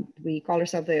 we call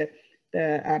ourselves the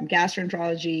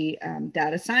Gastroenterology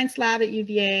Data Science Lab at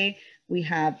UVA. We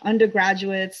have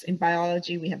undergraduates in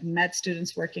biology. We have med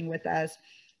students working with us.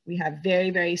 We have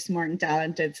very, very smart and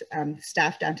talented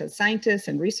staff dental scientists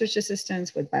and research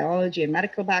assistants with biology and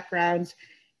medical backgrounds.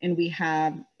 And we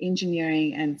have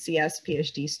engineering and CS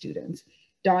PhD students.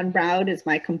 Don Brown is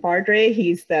my compadre.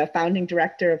 He's the founding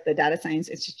director of the Data Science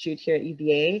Institute here at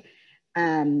UVA.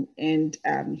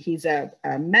 He's a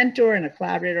mentor and a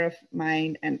collaborator of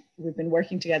mine. And we've been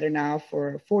working together now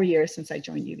for 4 years since I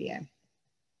joined UVA.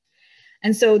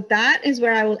 And so that is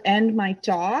where I will end my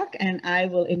talk, and I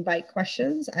will invite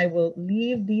questions. I will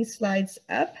leave these slides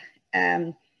up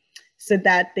so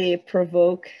that they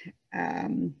provoke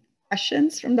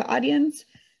questions from the audience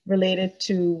related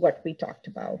to what we talked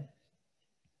about.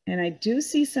 And I do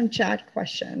see some chat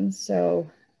questions. So,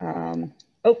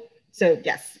 so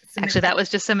yes. Actually, that was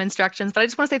just some instructions, but I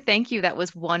just want to say thank you. That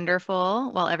was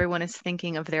wonderful while everyone is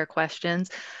thinking of their questions.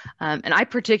 And I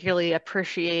particularly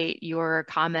appreciate your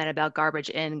comment about garbage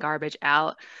in, garbage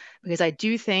out, because I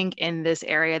do think in this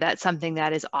area, that's something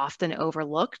that is often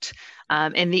overlooked,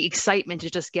 and the excitement to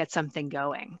just get something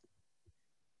going.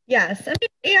 Yes, I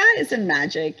mean, AI isn't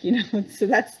magic, you know, so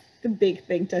that's the big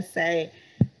thing to say.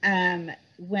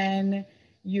 When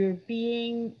you're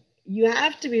you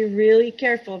have to be really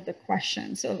careful of the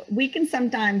question. So we can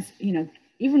sometimes, you know,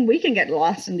 even we can get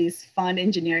lost in these fun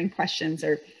engineering questions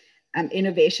or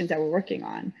innovations that we're working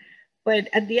on. But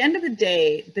at the end of the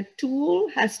day, the tool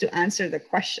has to answer the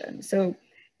question. So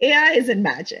AI isn't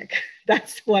magic.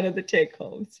 That's one of the take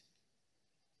homes.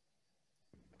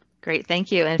 Great,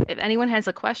 thank you. And if anyone has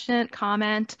a question,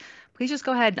 comment, please just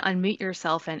go ahead and unmute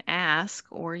yourself and ask,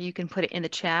 or you can put it in the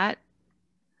chat.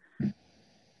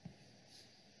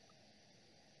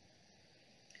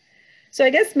 So I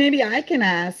guess maybe I can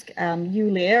ask you,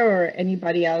 Leah, or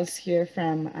anybody else here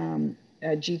from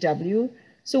GW.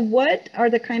 So what are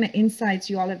the kind of insights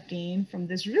you all have gained from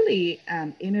this really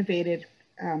innovative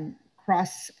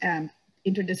cross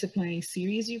interdisciplinary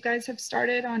series you guys have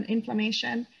started on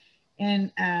inflammation?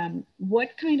 And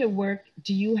what kind of work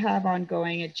do you have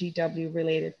ongoing at GW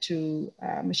related to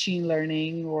machine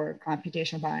learning or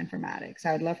computational bioinformatics?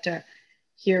 I would love to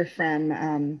hear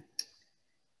from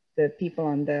the people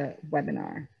on the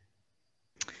webinar.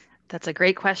 That's a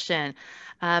great question.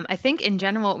 I think in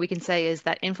general, what we can say is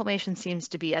that inflammation seems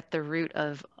to be at the root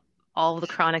of all of the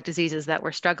chronic diseases that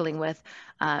we're struggling with,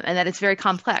 and that it's very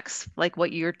complex, like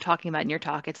what you're talking about in your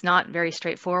talk. It's not very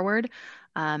straightforward.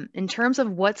 In terms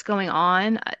of what's going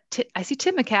on, I see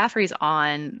Tim McCaffrey's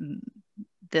on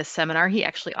this seminar. He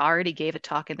actually already gave a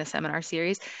talk in the seminar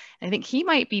series. And I think he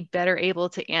might be better able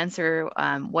to answer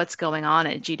what's going on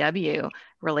at GW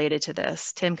related to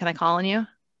this. Tim, can I call on you?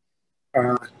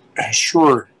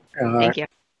 Sure. Thank you.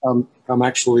 I'm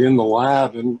actually in the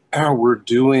lab, and we're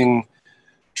doing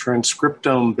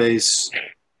transcriptome-based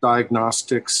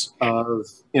diagnostics of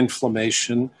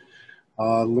inflammation,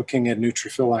 looking at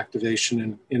neutrophil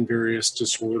activation in various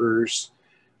disorders.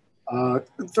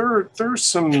 There's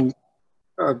some,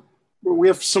 we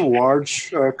have some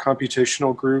large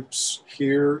computational groups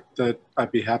here that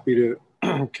I'd be happy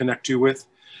to connect you with.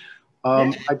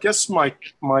 I guess my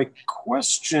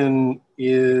question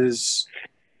is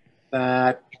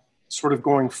that sort of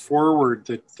going forward,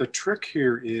 the trick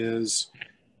here is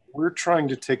we're trying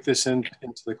to take this into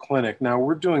the clinic. Now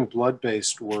we're doing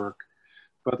blood-based work,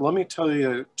 but let me tell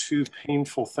you two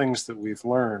painful things that we've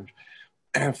learned.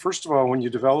 And first of all, when you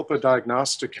develop a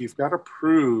diagnostic, you've got to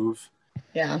prove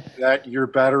that you're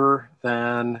better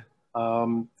than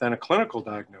a clinical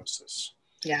diagnosis.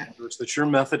 Yeah. In other words, that your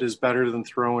method is better than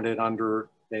throwing it under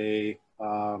a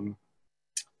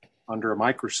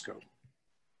microscope.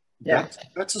 Yeah.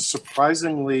 That's a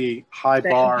surprisingly high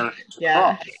bar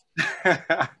to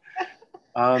cross.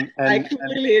 I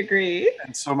completely agree.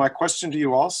 And so my question to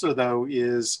you also, though,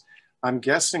 is I'm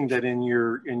guessing that in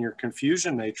your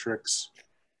confusion matrix,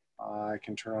 I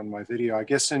can turn on my video. I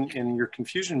guess in your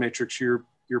confusion matrix, you're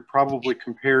probably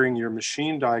comparing your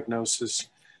machine diagnosis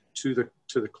to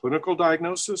the clinical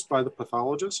diagnosis by the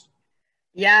pathologist?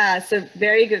 Yeah, so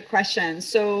very good question.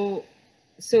 So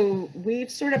we've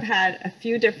sort of had a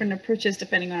few different approaches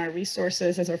depending on our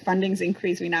resources. As our funding's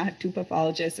increased, we now have 2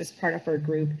 pathologists as part of our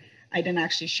group. I didn't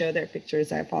actually show their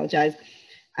pictures, I apologize.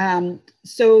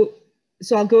 So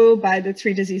I'll go by the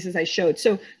 3 diseases I showed.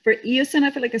 So for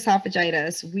eosinophilic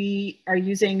esophagitis, we are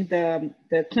using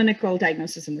the clinical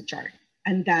diagnosis in the chart,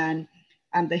 and then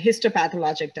the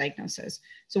histopathologic diagnosis.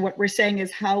 So what we're saying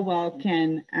is how well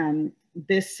can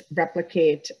this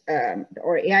replicate,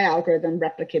 or AI algorithm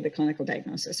replicate the clinical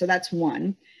diagnosis? So that's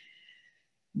one.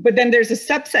 But then there's a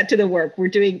subset to the work. We're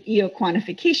doing EO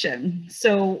quantification.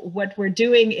 So what we're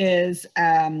doing is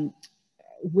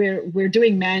we're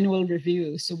doing manual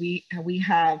review. So we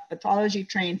have pathology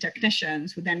trained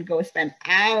technicians who then go spend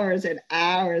hours and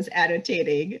hours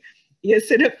annotating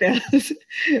eosinophils.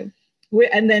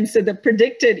 And then so the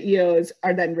predicted EOs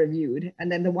are then reviewed,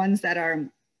 and then the ones that are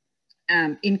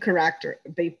incorrect, or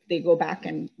they go back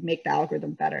and make the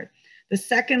algorithm better. The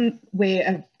second way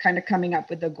of kind of coming up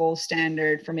with the gold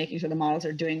standard for making sure the models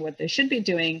are doing what they should be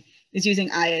doing is using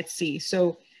IHC.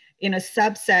 So in a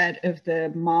subset of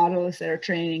the models that are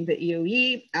training the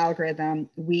EOE algorithm,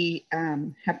 we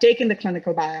have taken the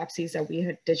clinical biopsies that we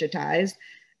had digitized.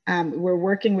 We're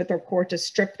working with our core to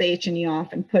strip the H&E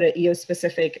off and put an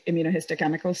EO-specific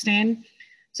immunohistochemical stain.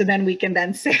 So then we can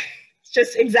then say,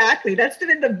 just exactly, that's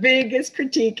been the biggest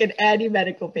critique in any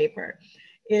medical paper,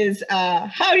 is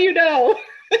how do you know?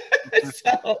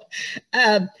 So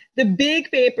the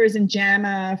big papers in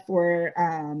JAMA for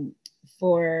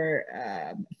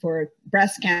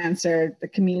breast cancer, the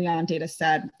Chameleon data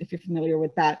set, if you're familiar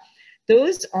with that,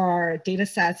 those are data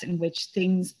sets in which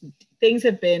things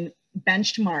have been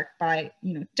benchmarked by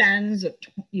tens of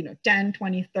 10,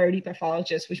 20, 30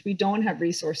 pathologists, which we don't have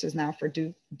resources now for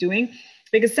doing,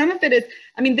 because some of it is,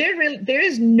 I mean, there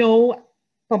is no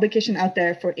publication out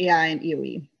there for AI and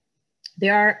EOE.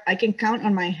 I can count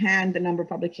on my hand the number of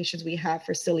publications we have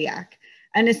for celiac,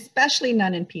 and especially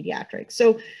none in pediatrics.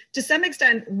 So to some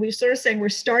extent, we're sort of saying we're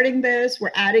starting this,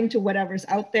 we're adding to whatever's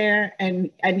out there,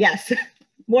 and yes,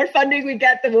 more funding we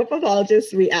get, the more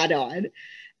pathologists we add on.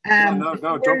 No,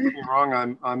 don't get me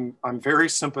wrong. I'm very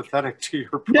sympathetic to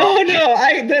your problem.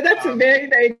 That's a very,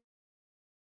 very.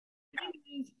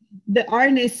 The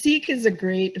RNA-seq is a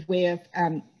great way of.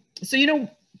 So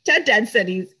Ted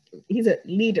Denson, he's a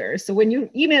leader. So when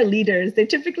you email leaders, they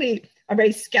typically are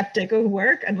very skeptical of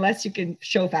work unless you can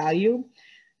show value.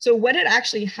 So what had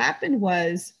actually happened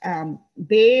was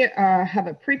they have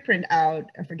a preprint out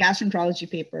for gastroenterology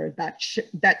paper that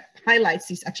highlights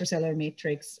these extracellular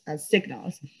matrix as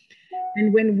signals.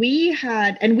 And when we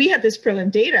had this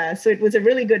prelim data, so it was a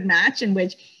really good match in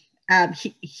which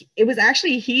it was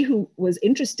actually he who was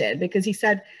interested, because he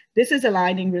said, this is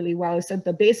aligning really well. So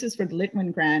the basis for the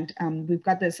Litwin grant, we've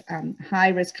got this high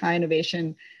risk, high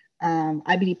innovation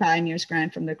IBD Pioneers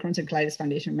grant from the Crohn's and Colitis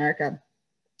Foundation of America.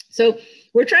 So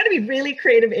we're trying to be really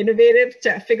creative, innovative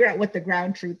to figure out what the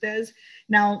ground truth is.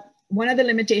 Now, one of the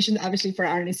limitations, obviously, for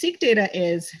RNA-seq data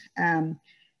is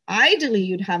ideally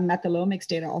you'd have methylomics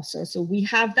data also. So we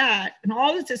have that, and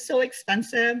all this is so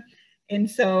expensive. And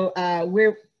so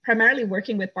we're primarily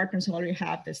working with partners who already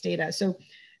have this data. So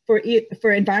for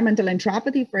environmental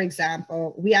enteropathy, for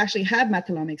example, we actually have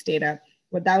methylomics data.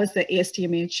 Well, that was the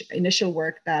ASTMH initial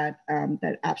work that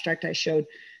abstract I showed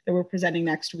that we're presenting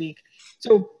next week.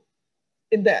 So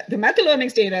in the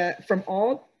methylomics data from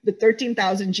all the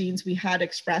 13,000 genes we had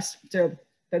expressed, so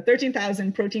the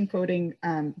 13,000 protein coding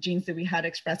genes that we had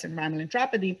expressed in environmental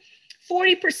enteropathy,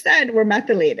 40% were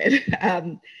methylated.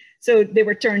 So they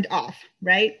were turned off,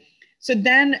 right? So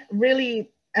then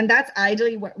really, and that's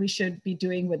ideally what we should be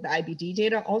doing with the IBD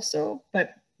data also,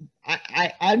 but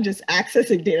I'm just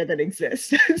accessing data that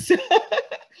exists.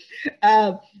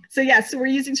 So we're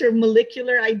using sort of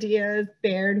molecular ideas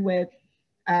paired with,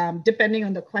 depending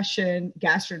on the question,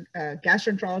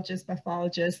 gastroenterologist,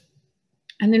 pathologist,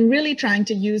 and then really trying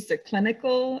to use the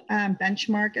clinical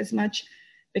benchmark as much,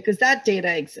 because that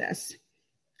data exists.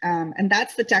 And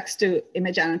that's the text to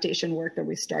image annotation work that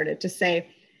we started to say,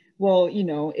 well,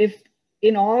 if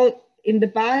in the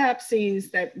biopsies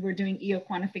that we're doing EO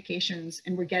quantifications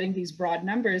and we're getting these broad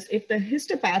numbers, if the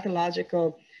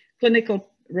histopathological clinical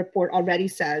report already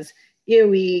says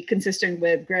EOE consistent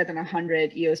with greater than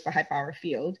 100 EOs per high power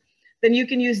field, then you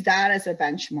can use that as a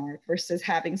benchmark versus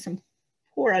having some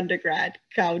poor undergrad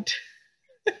count.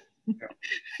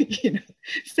 Yeah.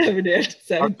 7.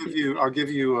 I'll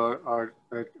give you a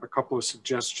couple of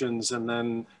suggestions, and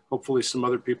then hopefully some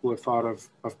other people have thought of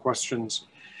questions.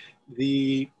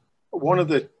 We've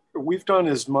done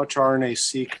as much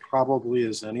RNA-seq probably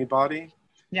as anybody.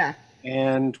 Yeah.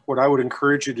 And what I would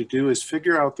encourage you to do is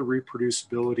figure out the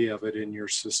reproducibility of it in your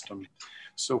system.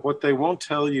 So what they won't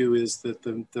tell you is that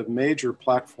the major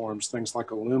platforms, things like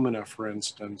Illumina, for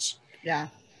instance, yeah,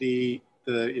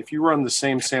 if you run the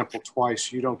same sample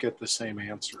twice, you don't get the same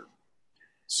answer.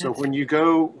 So when you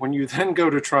then go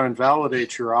to try and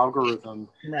validate your algorithm,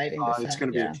 it's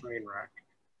going to be a train wreck.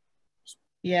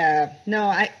 Yeah,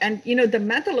 no, the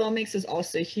methylomics is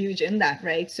also huge in that,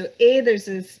 right? So there's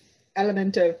this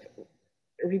element of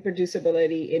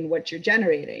reproducibility in what you're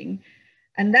generating.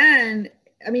 And then,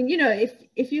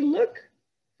 if you look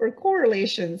for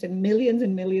correlations and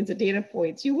millions of data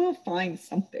points, you will find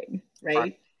something,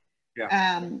 right?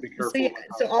 Be careful.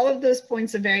 So all of those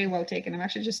points are very well taken. I'm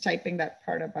actually just typing that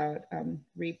part about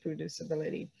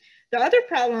reproducibility. The other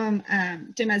problem,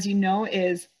 Tim, as you know,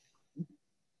 is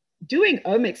doing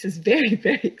omics is very,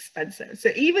 very expensive. So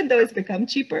even though it's become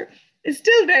cheaper, it's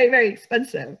still very, very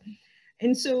expensive.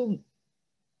 And so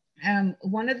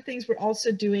one of the things we're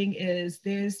also doing is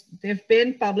there've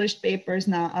been published papers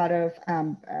now out of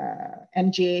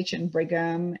MGH and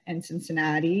Brigham and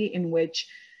Cincinnati in which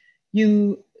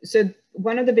so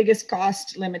one of the biggest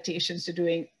cost limitations to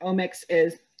doing omics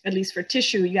is, at least for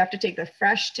tissue, you have to take the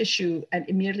fresh tissue and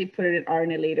immediately put it in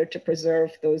RNA to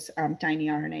preserve those tiny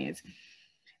RNAs.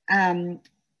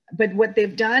 But what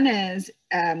they've done is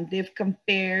they've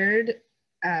compared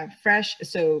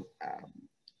paraffin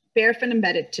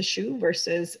embedded tissue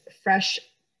versus fresh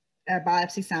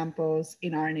biopsy samples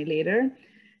in RNA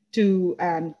to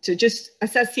just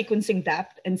assess sequencing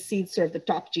depth and see sort of the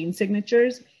top gene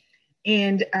signatures.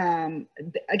 And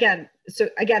again,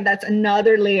 that's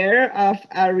another layer of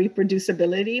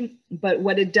reproducibility, but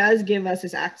what it does give us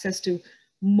is access to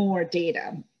more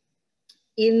data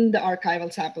in the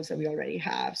archival samples that we already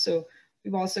have. So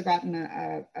we've also gotten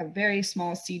a very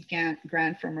small seed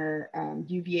grant from our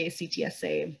UVA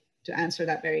CTSA to answer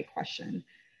that very question.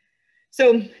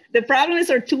 So the problem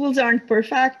is our tools aren't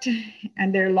perfect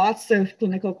and there are lots of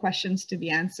clinical questions to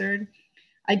be answered.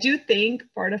 I do think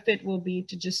part of it will be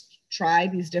to just try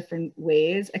these different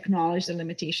ways, acknowledge the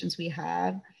limitations we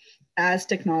have as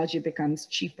technology becomes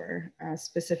cheaper,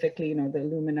 specifically, the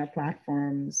Illumina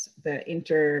platforms, the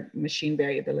inter-machine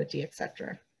variability, et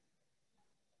cetera.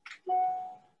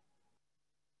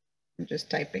 I'm just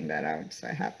typing that out so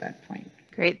I have that point.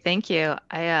 Great, thank you.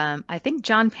 I think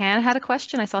John Pan had a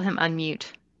question. I saw him unmute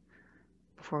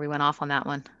before we went off on that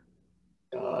one.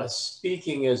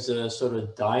 Speaking as a sort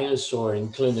of dinosaur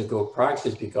in clinical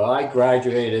practice, because I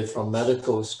graduated from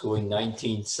medical school in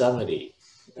 1970.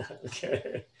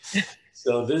 Okay,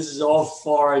 so this is all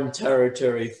foreign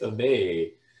territory for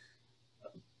me.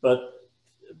 But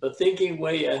thinking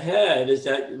way ahead is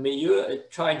that, I mean, you're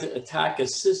trying to attack a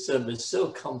system that's so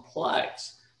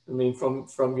complex. I mean,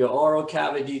 from your oral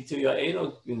cavity to your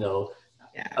anal,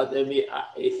 Yeah. I mean,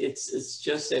 it's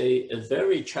just a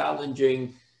very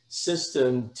challenging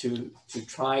system to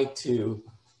try to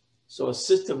sort of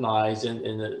systemize and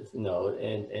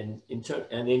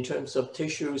in terms of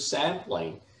tissue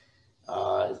sampling,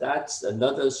 that's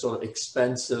another sort of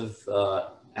expensive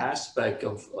aspect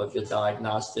of your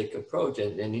diagnostic approach,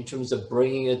 and in terms of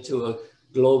bringing it to a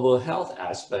global health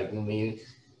aspect. I mean,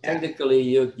 technically,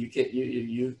 your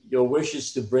wish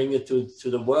is to bring it to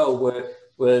the world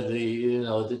where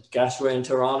the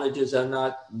gastroenterologists are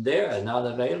not there, not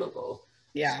available.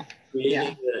 Yeah.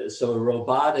 Creating so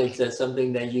robotics, that's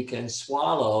something that you can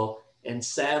swallow and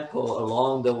sample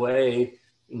along the way.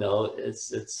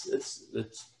 It's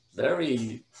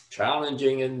very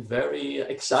challenging and very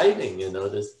exciting.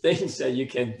 There's things that you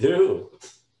can do.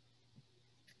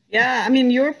 Yeah, I mean,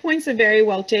 your points are very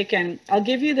well taken. I'll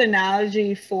give you the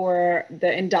analogy for the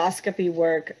endoscopy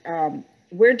work.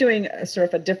 We're doing a sort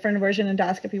of a different version of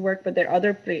endoscopy work, but there are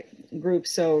other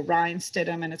groups. So Ryan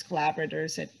Stidham and his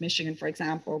collaborators at Michigan, for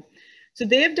example. So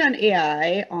they've done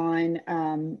AI on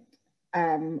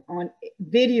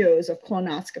videos of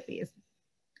colonoscopies.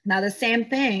 Now the same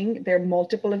thing, there are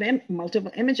multiple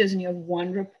images and you have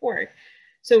one report.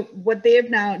 So what they have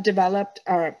now developed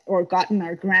or gotten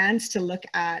are grants to look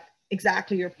at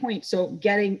exactly your point. So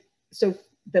the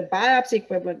biopsy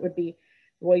equivalent would be,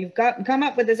 well, you've come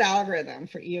up with this algorithm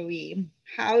for EOE.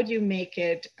 How do you make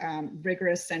it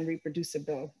rigorous and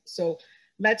reproducible? So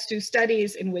let's do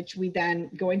studies in which we then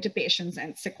go into patients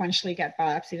and sequentially get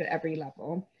biopsied at every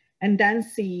level and then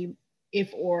see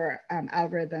if our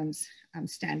algorithms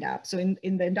stand up. So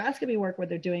in the endoscopy work, what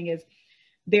they're doing is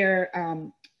they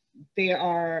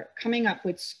are coming up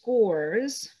with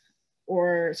scores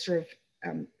or sort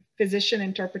of physician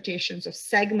interpretations of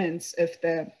segments of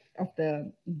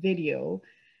the video,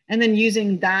 and then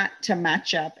using that to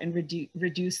match up and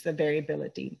reduce the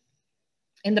variability.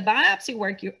 In the biopsy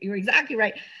work, you're exactly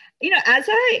right. As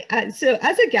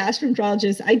a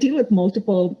gastroenterologist, I deal with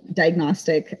multiple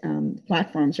diagnostic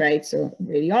platforms, right? So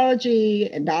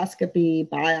radiology, endoscopy,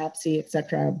 biopsy, et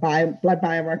cetera, blood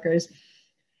biomarkers.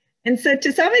 And so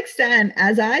to some extent,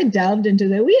 as I delved into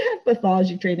that, we have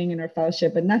pathology training in our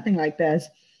fellowship, but nothing like this.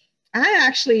 I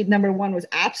actually, number one, was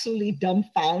absolutely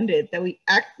dumbfounded that we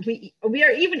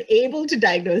are even able to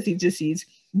diagnose these diseases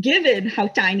given how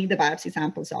tiny the biopsy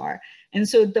samples are. And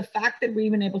so the fact that we're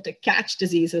even able to catch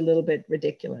disease is a little bit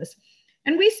ridiculous.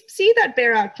 And we see that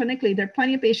bear out clinically. There are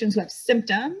plenty of patients who have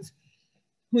symptoms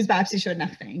whose biopsy showed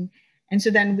nothing. And so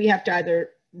then we have to either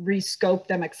rescope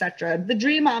them, etc. The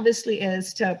dream obviously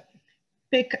is to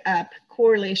pick up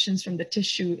correlations from the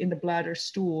tissue in the blood or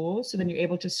stool, so then you're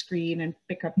able to screen and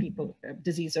pick up people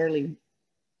disease early.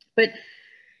 But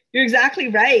you're exactly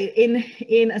right.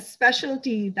 In a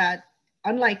specialty that,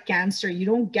 unlike cancer, you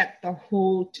don't get the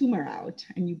whole tumor out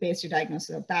and you base your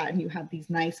diagnosis of that, and you have these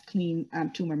nice clean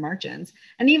tumor margins.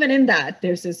 And even in that,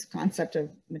 there's this concept of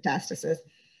metastasis.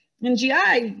 In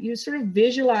GI, you're sort of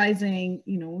visualizing,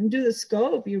 you know, when you do the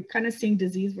scope, you're kind of seeing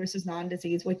disease versus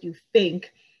non-disease, what you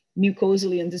think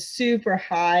mucosally in the super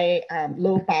high,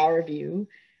 low power view.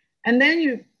 And then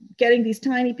you're getting these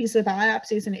tiny pieces of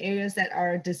biopsies in areas that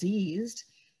are diseased,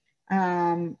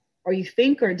 or you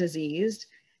think are diseased,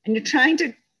 and you're trying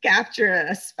to capture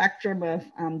a spectrum of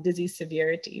disease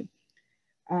severity,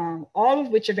 all of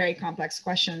which are very complex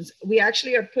questions. We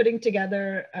actually are putting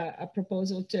together a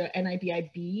proposal to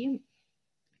NIBIB,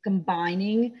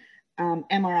 combining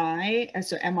MRI,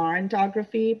 so MR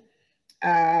entography,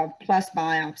 plus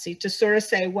biopsy, to sort of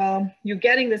say, well, you're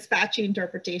getting this patchy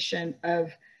interpretation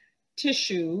of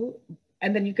tissue,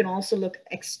 and then you can also look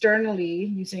externally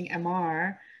using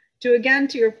MR to, again,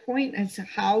 to your point, as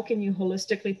how can you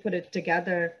holistically put it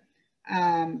together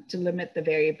to limit the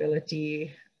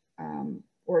variability,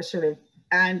 or sort of,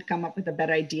 and come up with a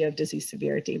better idea of disease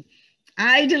severity.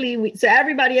 Ideally, so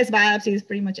everybody has biopsies,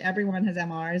 pretty much everyone has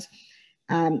MRs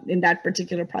in that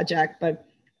particular project, but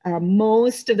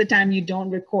most of the time you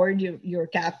don't record your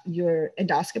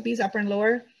endoscopies upper and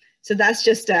lower. So that's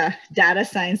just a data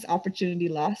science opportunity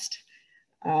lost.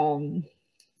 But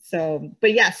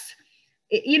yes,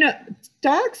 you know,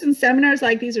 talks and seminars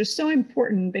like these are so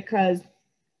important because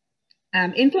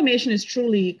inflammation is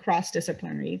truly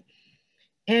cross-disciplinary.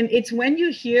 And it's when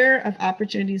you hear of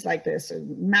opportunities like this,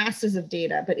 masses of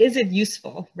data, but is it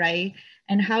useful, right?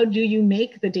 And how do you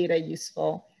make the data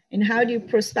useful? And how do you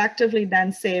prospectively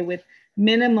then say, with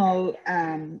minimal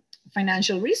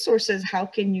financial resources, how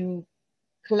can you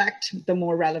collect the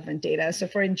more relevant data? So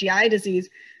for in GI disease,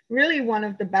 really one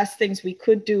of the best things we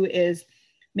could do is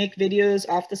make videos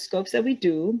of the scopes that we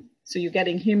do. So you're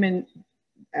getting human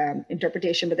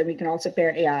interpretation, but then we can also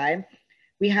pair AI.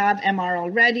 We have MR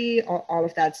already, all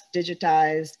of that's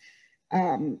digitized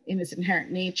in its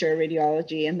inherent nature,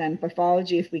 radiology, and then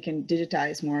pathology if we can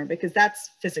digitize more, because that's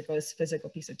physical, it's a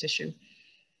physical piece of tissue.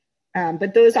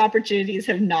 But those opportunities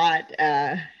have not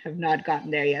gotten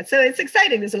there yet. So it's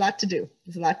exciting, there's a lot to do.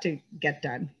 There's a lot to get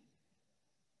done.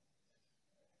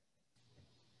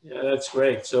 Yeah, that's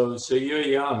great. So you're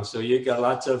young, so you got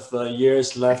lots of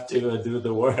years left to do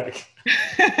the work.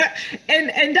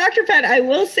 and Dr. Pat, I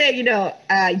will say, you know,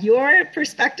 your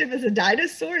perspective as a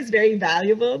dinosaur is very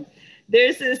valuable.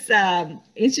 There's this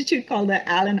institute called the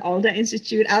Alan Alda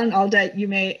Institute. Alan Alda, you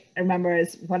may remember,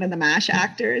 is one of the MASH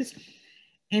actors.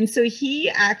 And so he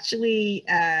actually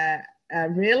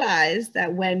realized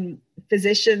that when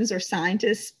physicians or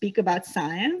scientists speak about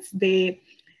science, they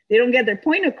don't get their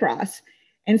point across.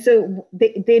 And so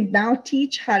they now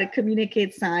teach how to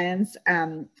communicate science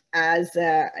as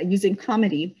using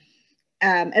comedy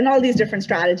and all these different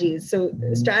strategies. So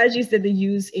strategies that they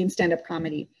use in stand-up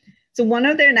comedy. So one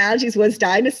of their analogies was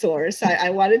dinosaurs. I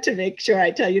wanted to make sure I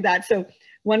tell you that. So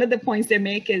one of the points they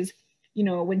make is, you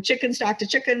know, when chickens talk to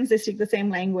chickens, they speak the same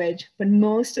language. But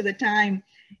most of the time,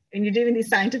 when you're doing these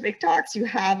scientific talks, you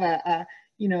have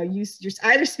you're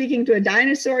either speaking to a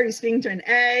dinosaur, you're speaking to an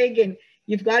egg, and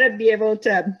you've got to be able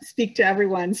to speak to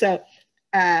everyone. So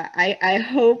I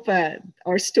hope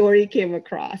our story came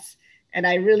across, and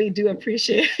I really do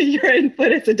appreciate your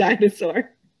input as a dinosaur.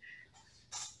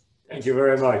 Thank you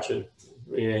very much. I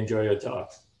really enjoy your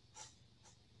talk.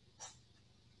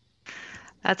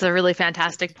 That's a really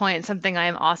fantastic point. Something I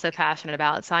am also passionate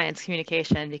about, science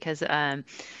communication, because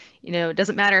you know, it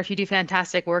doesn't matter if you do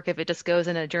fantastic work, if it just goes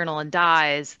in a journal and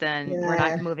dies, then we're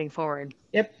not moving forward.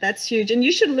 Yep, that's huge. And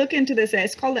you should look into this.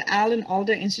 It's called the Alan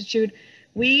Alda Institute.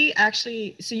 So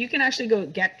you can actually go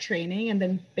get training and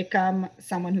then become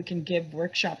someone who can give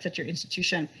workshops at your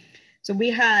institution. So we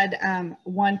had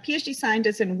one PhD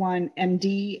scientist and one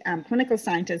MD clinical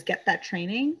scientist get that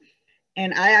training.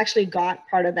 And I actually got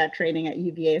part of that training at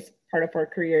UVA as part of our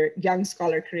career, young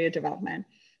scholar career development.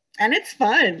 And it's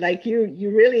fun. Like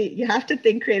you have to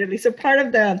think creatively. So part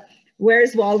of the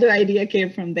Where's Waldo idea came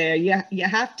from there. You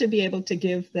have to be able to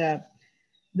give the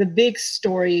big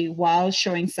story while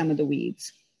showing some of the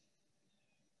weeds.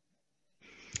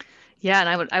 Yeah,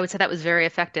 and I would say that was very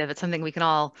effective. It's something we can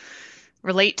all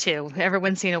relate to.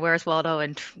 Everyone's seen a Where's Waldo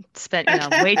and spent, you know,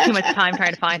 way too much time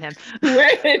trying to find him.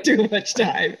 Way too much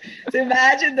time. So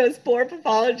imagine those poor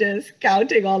pathologists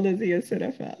counting all those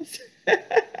eosinophils.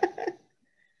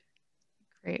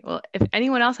 Great. Well, if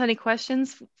anyone else had any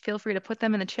questions, feel free to put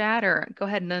them in the chat or go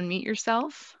ahead and unmute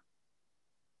yourself.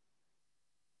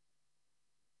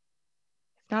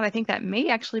 If not, I think that may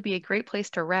actually be a great place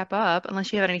to wrap up,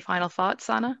 unless you have any final thoughts,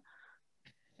 Sana.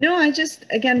 No, I just,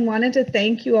 again, wanted to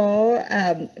thank you all.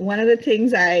 One of the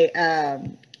things I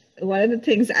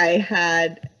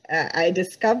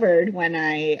discovered when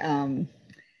I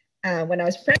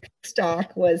was prepping this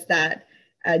talk was that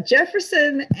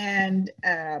Jefferson and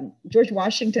George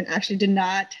Washington actually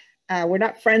were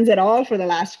not friends at all for the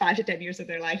last 5 to 10 years of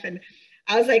their life. And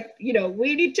I was like,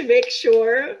 we need to make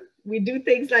sure we do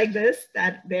things like this,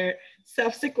 that their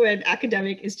subsequent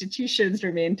academic institutions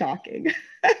remain talking.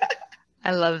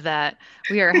 I love that.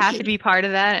 We are happy to be part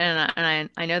of that. And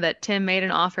I know that Tim made an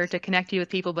offer to connect you with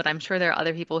people, but I'm sure there are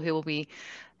other people who will be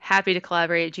happy to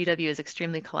collaborate. GW is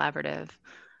extremely collaborative.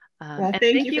 Well,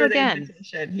 thank you for again. The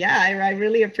invitation. Yeah, I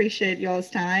really appreciate y'all's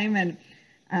time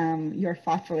and your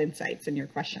thoughtful insights and your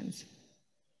questions.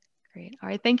 Great. All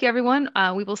right. Thank you, everyone.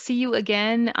 We will see you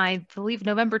again. I believe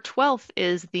November 12th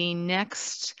is the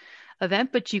next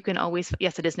event, but you can always,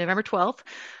 yes, it is November 12th.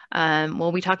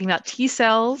 We'll be talking about T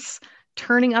cells,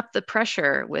 turning up the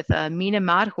pressure with Meena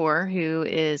Madhur, who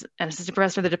is an assistant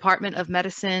professor of the Department of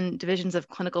Medicine, Divisions of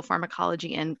Clinical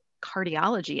Pharmacology and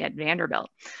Cardiology at Vanderbilt.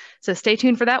 So stay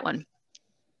tuned for that one.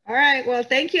 All right. Well,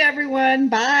 thank you, everyone.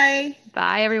 Bye.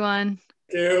 Bye, everyone.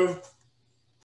 Thank you.